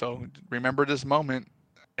often, so remember this moment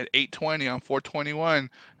at 8:20 on 421.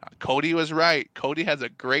 Cody was right. Cody has a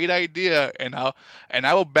great idea, and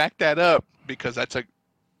I will back that up because that's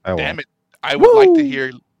damn it. I would like to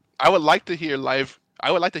hear live. I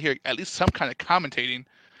would like to hear at least some kind of commentating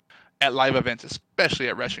at live events, especially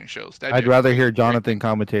at wrestling shows. I'd rather hear Jonathan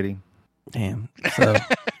commentating. Damn. So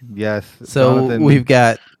yes. So Jonathan we've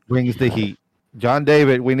got brings the heat. John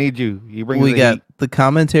David, we need you. You bring. We the got heat. the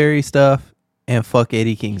commentary stuff and fuck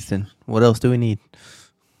Eddie Kingston. What else do we need?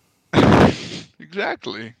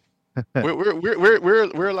 Exactly.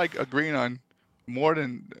 we're like agreeing on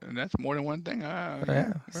that's more than one thing.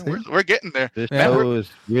 Yeah, We're getting there. This Yeah. show is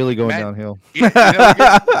really going Matt, downhill.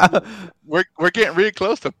 we're getting really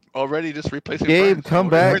close to already just replacing Gabe, Fern. come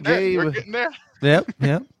We're back, there. Gabe. We're getting there.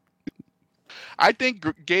 Yep. I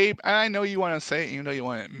think Gabe, and I know you want to say it, even though you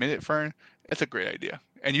want to admit it, Fern, it's a great idea.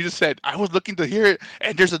 And you just said, I was looking to hear it,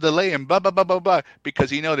 and there's a delay, and blah, blah, blah, blah, blah,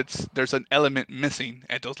 because you know there's an element missing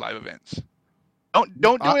at those live events. Don't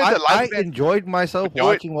do it at the live I event. enjoyed myself Do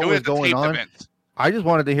watching what do was at the going taped on. events. I just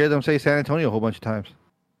wanted to hear them say San Antonio a whole bunch of times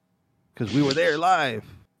because we were there live,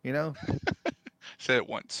 you know? Said it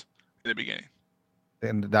once in the beginning.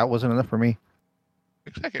 And that wasn't enough for me.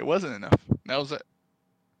 Exactly, it wasn't enough. That was it.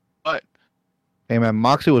 But Hey, man,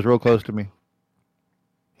 Moxie was real close to me.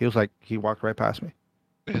 He was like, he walked right past me.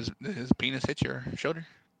 did his penis hit your shoulder?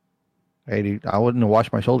 Hey, dude, I wouldn't have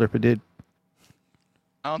washed my shoulder if it did.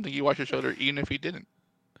 I don't think you watched your shoulder, even if he didn't.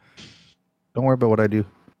 Don't worry about what I do.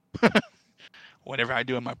 Whatever I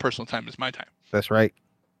do in my personal time is my time. That's right.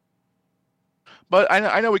 But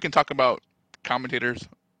I know we can talk about commentators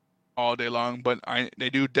all day long, but they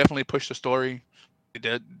do definitely push the story.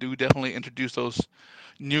 They do definitely introduce those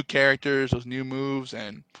new characters, those new moves,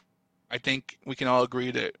 and I think we can all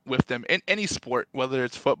agree that with them in any sport, whether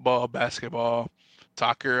it's football, basketball,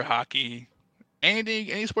 soccer, hockey,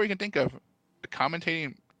 any sport you can think of, the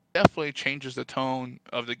commentating definitely changes the tone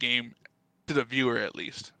of the game to the viewer, at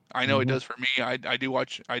least. I know it does for me. I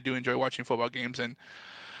do enjoy watching football games, and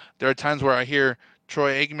there are times where I hear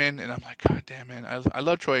Troy Aikman, and I'm like, God damn, man, I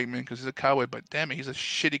love Troy Aikman because he's a Cowboy, but damn it, he's a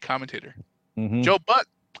shitty commentator. Mm-hmm. Joe Buck,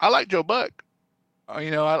 I like Joe Buck.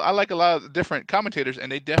 I like a lot of different commentators,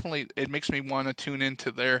 and it makes me want to tune into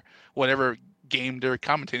their whatever game they're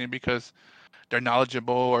commentating because they're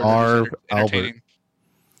knowledgeable or they're just entertaining.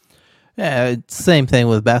 Yeah, it's same thing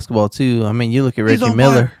with basketball too. I mean, you look at Reggie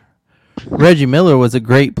Miller. Reggie Miller was a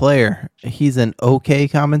great player. He's an okay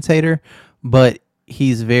commentator, but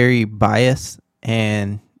he's very biased,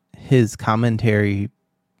 and his commentary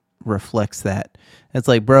reflects that. It's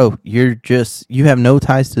like, bro, you have no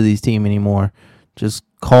ties to these team anymore. Just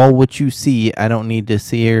call what you see. I don't need to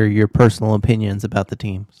hear your personal opinions about the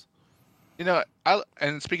teams.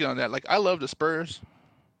 And speaking on that, like I love the Spurs.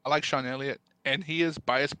 I like Sean Elliott, and he is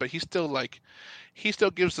biased, but he still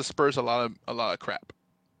gives the Spurs a lot of crap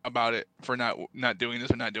about it for not doing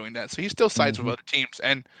this or not doing that. So he still sides with other teams.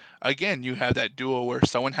 And again, you have that duo where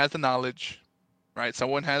someone has the knowledge, right?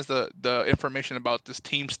 Someone has the information about this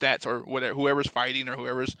team stats or whatever, whoever's fighting or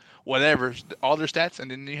whoever's whatever, all their stats,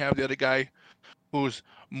 and then you have the other guy who's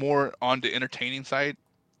more on the entertaining side,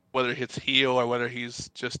 whether it's heel or whether he's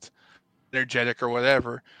just energetic or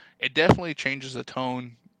whatever. It definitely changes the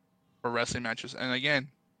tone for wrestling matches. And again,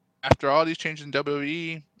 after all these changes in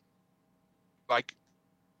WWE, like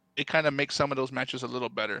it kind of makes some of those matches a little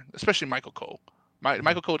better, especially Michael Cole.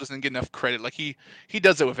 Michael Cole doesn't get enough credit. Like he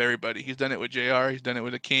does it with everybody. He's done it with JR. He's done it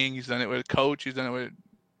with the King. He's done it with Coach. He's done it with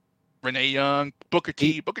Renee Young, Booker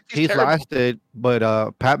T. He's terrible. Lasted, but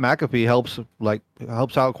Pat McAfee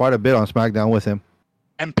helps out quite a bit on SmackDown with him.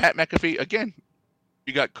 And Pat McAfee, again,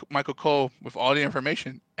 you got Michael Cole with all the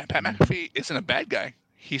information, and Pat McAfee isn't a bad guy.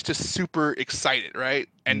 He's just super excited, right?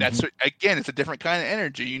 And that's, again, it's a different kind of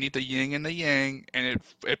energy. You need the yin and the yang, and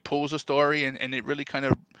it pulls a story, and it really kind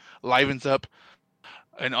of livens up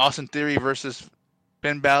an Austin Theory versus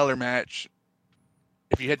Finn Balor match.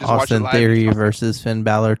 If you had just watched it live, Austin Theory versus Finn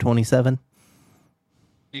Balor 27.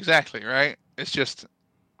 Exactly, right? It's just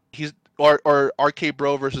or RK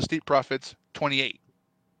Bro versus Street Profits 28.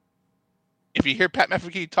 If you hear Pat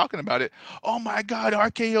McAfee talking about it, oh my God,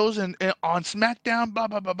 RKO's and on SmackDown, blah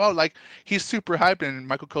blah blah blah. Like he's super hyped, and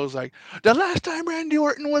Michael Cole's like, the last time Randy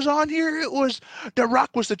Orton was on here, it was The Rock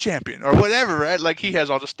was the champion or whatever, right? Like he has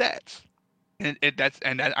all the stats, and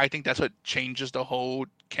I think that's what changes the whole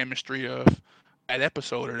chemistry of that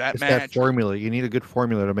episode or that match. That formula. You need a good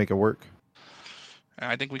formula to make it work.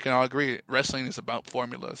 And I think we can all agree wrestling is about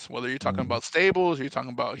formulas. Whether you're talking about stables, or you're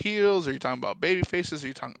talking about heels, or you're talking about baby faces, or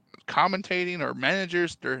you're talking commentating or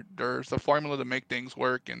managers, there's a formula to make things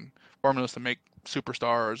work and formulas to make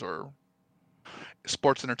superstars or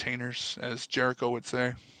sports entertainers, as Jericho would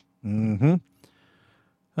say.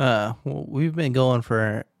 Well, we've been going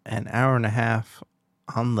for an hour and a half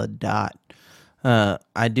on the dot.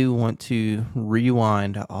 I do want to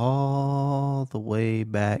rewind all the way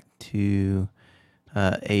back to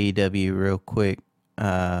AEW real quick.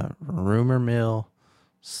 Rumor mill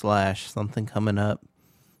 / something coming up.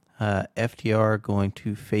 FTR going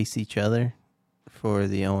to face each other for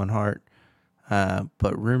the Owen Hart.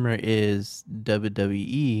 But rumor is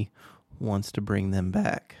WWE wants to bring them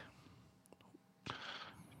back.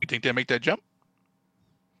 You think they'll make that jump?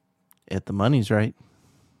 If the money's right.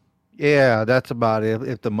 Yeah, that's about it.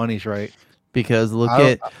 If the money's right. Because look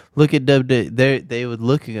at WWE. They would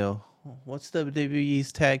look and go, what's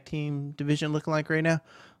WWE's tag team division looking like right now?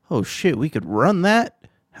 Oh shit, we could run that.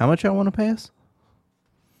 How much I want to pay us?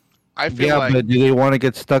 I feel like, but do they want to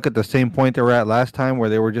get stuck at the same point they were at last time, where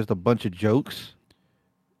they were just a bunch of jokes?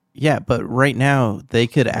 Yeah, but right now they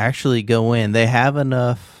could actually go in. They have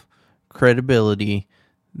enough credibility.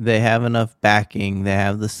 They have enough backing. They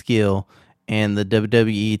have the skill. And the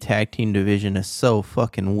WWE tag team division is so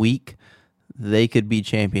fucking weak. They could be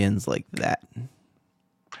champions like that.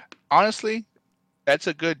 honestly, that's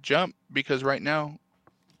a good jump because right now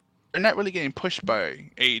they're not really getting pushed by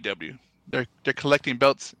AEW. They're collecting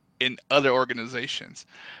belts in other organizations.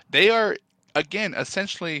 They are, again,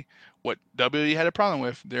 essentially what WWE had a problem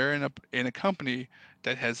with. They're in a company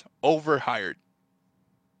that has overhired,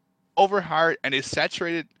 and is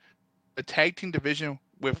saturated the tag team division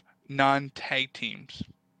with non-tag teams.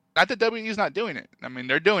 Not that WWE's not doing it. I mean,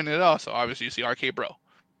 they're doing it also. Obviously, you see RK Bro.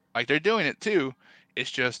 Like, they're doing it too.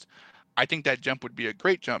 It's just, I think that jump would be a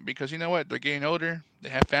great jump because you know what? They're getting older. They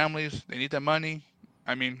have families. They need that money.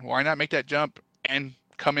 I mean, why not make that jump and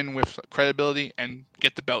come in with credibility and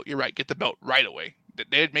get the belt? You're right. Get the belt right away.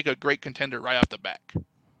 They'd make a great contender right off the back.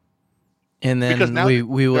 And Because then now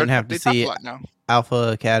we wouldn't have they to talk see a lot now.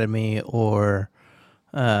 Alpha Academy or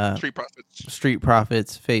Street Profits. Street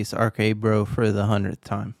Profits face RK Bro for the 100th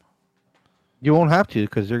time. You won't have to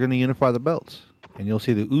because they're going to unify the belts, and you'll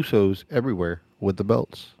see the Usos everywhere with the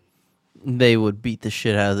belts. They would beat the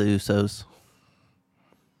shit out of the Usos.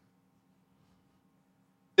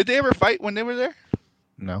 Did they ever fight when they were there?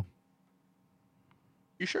 No.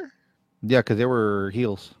 You sure? Yeah, because they were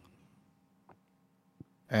heels.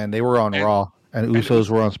 And they were on Raw, and and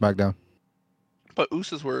Usos were on SmackDown. But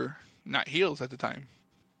Usos were not heels at the time.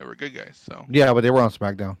 They were good guys. So Yeah, but they were on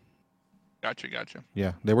SmackDown. gotcha.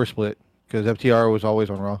 Yeah, they were split because FTR was always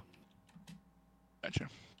on Raw. Gotcha.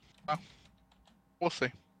 Well, we'll see.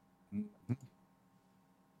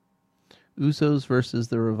 Usos versus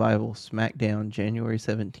the Revival, SmackDown, January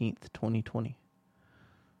 17th, 2020.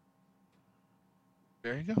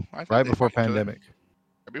 There you go. I thought Right they before fought each other. pandemic.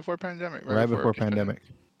 Right before pandemic. Right before pandemic.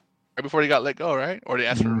 Right before they got let go, right? Or they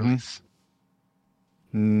asked for Mhm. release.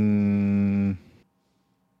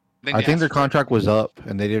 I think their contract was up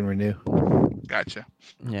and they didn't renew. Gotcha.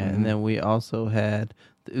 Yeah, and then we also had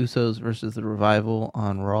the Usos versus the Revival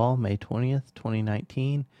on Raw, May 20th,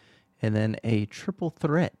 2019. And then a triple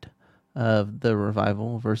threat of the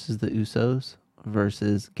Revival versus the Usos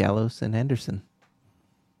versus Gallows and Henderson.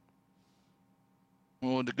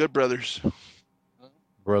 Well, the Good Brothers.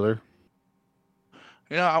 Brother.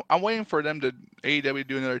 You know, I'm waiting for them to AEW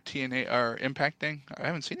do another TNA or Impact thing. I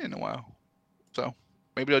haven't seen it in a while. So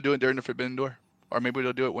maybe they'll do it during the Forbidden Door. Or maybe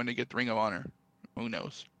they'll do it when they get the Ring of Honor. Who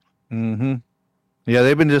knows? Mm-hmm. Yeah,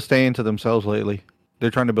 they've been just staying to themselves lately.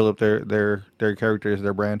 They're trying to build up their characters,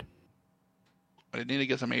 their brand. They need to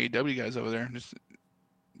get some AEW guys over there. Just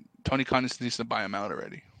Tony Khan just needs to buy them out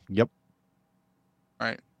already. Yep.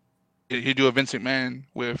 Right. He'd do a Vince McMahon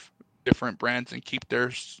with different brands and keep their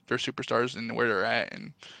superstars and where they're at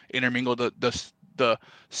and intermingle the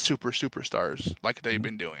superstars like they've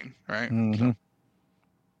been doing, right? Mm-hmm. So,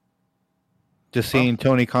 Just seeing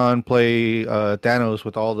Tony Khan play Thanos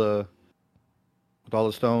with all the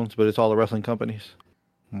stones, but it's all the wrestling companies.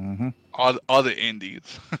 Mm-hmm. all the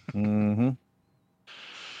indies. Mm-hmm.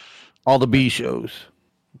 All the B shows.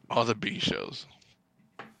 All the B shows.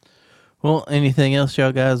 Well, anything else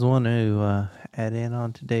y'all guys want to add in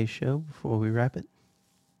on today's show before we wrap it?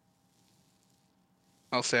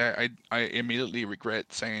 I'll say I immediately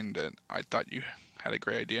regret saying that I thought you had a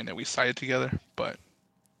great idea and that we sided together, but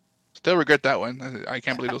still regret that one. I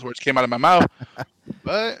can't believe those words came out of my mouth.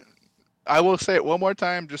 But I will say it one more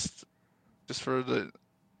time, just for the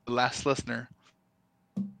last listener.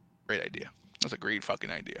 Great idea. That's a great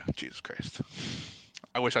fucking idea. Jesus Christ.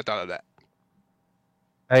 I wish I thought of that.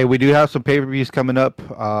 Hey, we do have some pay-per-views coming up.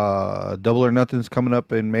 Double or Nothing's coming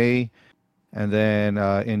up in May. And then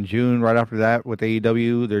in June, right after that, with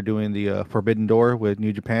AEW, they're doing the Forbidden Door with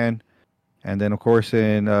New Japan. And then, of course,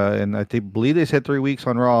 in I believe they said 3 weeks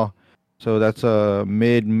on Raw. So that's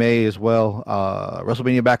mid-May as well.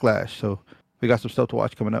 WrestleMania Backlash. So we got some stuff to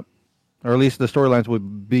watch coming up. Or at least the storylines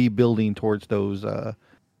would be building towards those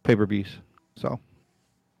pay-per-views. So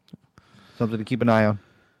something to keep an eye on.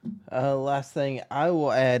 Last thing I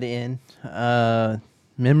will add in,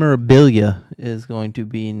 memorabilia is going to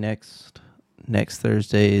be next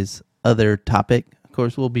Thursday's other topic Of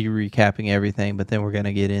course, we'll be recapping everything, but then we're going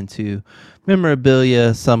to get into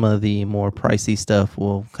memorabilia, some of the more pricey stuff.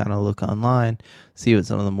 We'll kind of look online, see what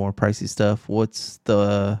some of the more pricey stuff, what's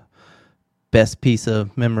the best piece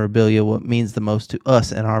of memorabilia, what means the most to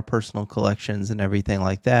us and our personal collections and everything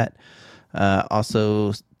like that.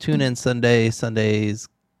 Also, tune in Sunday. Sunday's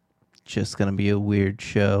just going to be a weird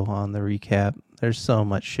show on the recap. There's so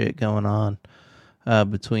much shit going on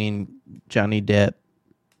between Johnny Depp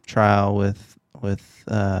trial with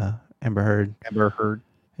Amber Heard. Amber Heard.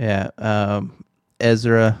 Yeah.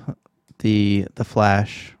 Ezra, the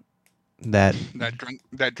Flash, that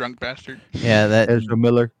drunk bastard. Yeah, that Ezra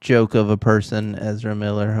Miller joke of a person, Ezra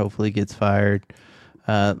Miller, hopefully gets fired.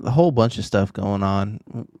 A whole bunch of stuff going on.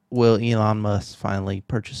 Will Elon Musk finally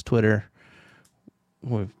purchase Twitter?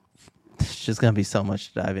 It's just gonna be so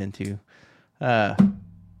much to dive into. But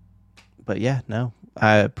yeah, no,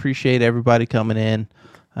 I appreciate everybody coming in.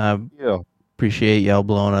 Yeah. Appreciate y'all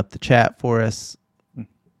blowing up the chat for us.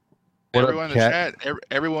 Everyone in the chat,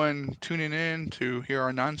 everyone tuning in to hear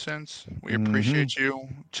our nonsense. We appreciate you.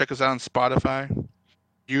 Check us out on Spotify,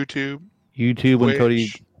 YouTube, when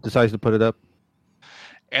Cody decides to put it up,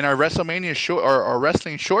 and our WrestleMania short, our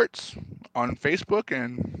wrestling shorts on Facebook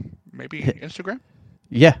and maybe Instagram.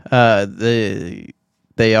 Yeah,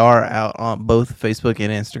 they are out on both Facebook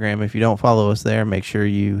and Instagram. If you don't follow us there, make sure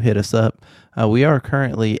you hit us up. We are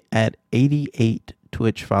currently at 88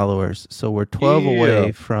 Twitch followers, so we're 12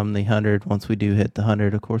 away from the 100. Once we do hit the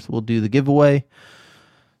 100, of course, we'll do the giveaway.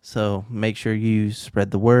 So make sure you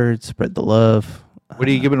spread the word, spread the love. What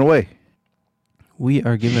are you giving away? We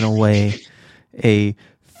are giving away a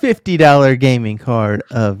 $50 gaming card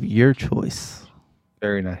of your choice.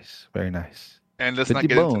 Very nice, very nice. And let's not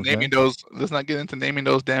get into naming those. Let's not get into naming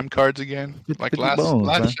those damn cards again, like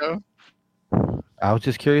last show. I was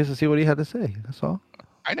just curious to see what he had to say. That's all.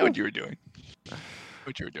 I know what you were doing.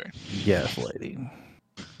 Yes, lady.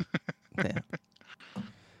 Yeah.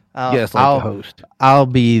 Yes, like the host. I'll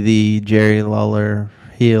be the Jerry Lawler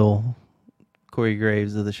heel, Corey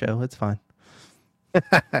Graves of the show. It's fine.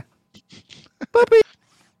 Puppy.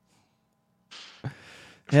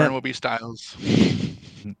 Friend will be Styles.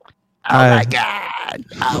 Oh my god!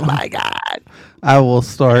 Oh my god! I will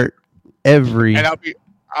start every. And I'll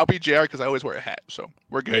be JR because I always wear a hat, so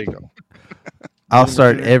we're good. There you go. I'll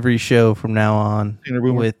start every show from now on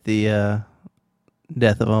with the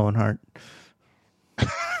death of Owen Hart.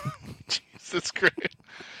 Jesus Christ!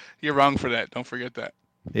 You're wrong for that. Don't forget that.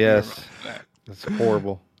 Yes, that's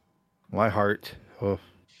horrible. My heart. Oh.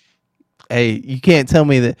 Hey, you can't tell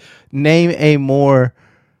me that. Name a more.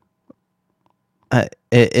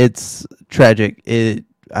 It's tragic.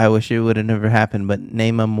 I wish it would have never happened, but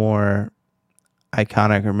name a more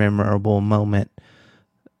iconic or memorable moment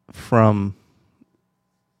from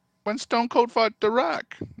when Stone Cold fought The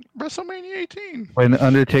Rock, WrestleMania 18. When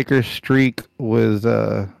Undertaker's streak was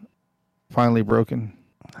finally broken.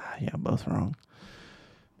 Yeah, both wrong.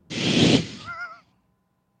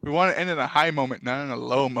 We want to end in a high moment, not in a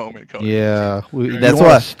low moment, Cody. Yeah, that's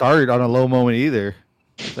why I started on a low moment either.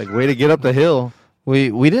 It's like way to get up the hill.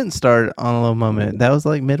 We didn't start on a low moment. That was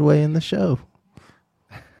like midway in the show.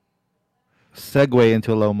 Segue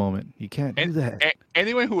into a low moment. You can't do that.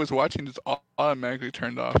 Anyone who was watching just automatically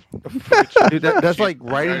turned off. Dude, that's like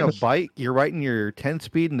riding a bike. You're riding your 10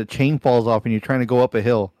 speed and the chain falls off and you're trying to go up a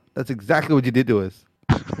hill. That's exactly what you did to us.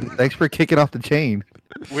 Thanks for kicking off the chain.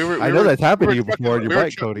 I know that's happened to you before on your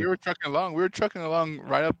bike, Cody. We were trucking along.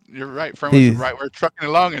 Right up. You're right. Front was right. We're trucking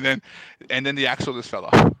along, and then the axle just fell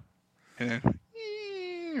off, and then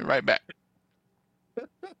right back.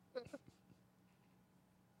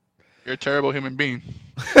 You're a terrible human being.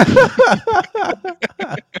 It's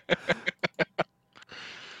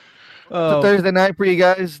a Thursday night for you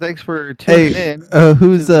guys. Thanks for tuning in.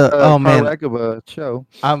 Who's oh man, wreck of a show.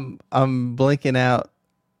 I'm blanking out.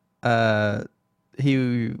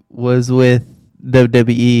 He was with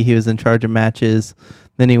WWE. He was in charge of matches.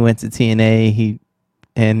 Then he went to TNA.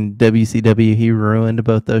 And WCW. He ruined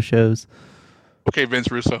both those shows. Okay,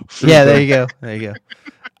 Vince Russo. Yeah, there you go.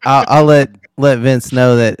 I'll let Vince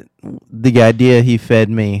know that the idea he fed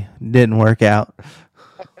me didn't work out.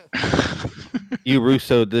 You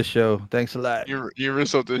Russo this show. Thanks a lot. You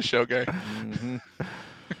Russo this show, guy. Mm-hmm.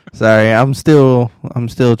 Sorry, I'm still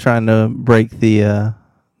trying to break the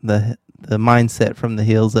mindset from the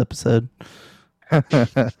Heels episode.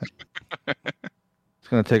 It's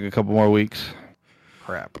gonna take a couple more weeks.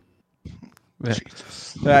 Crap. Yeah.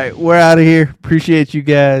 All right, we're out of here. Appreciate you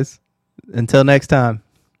guys. Until next time.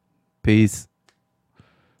 Peace.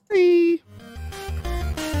 Bye.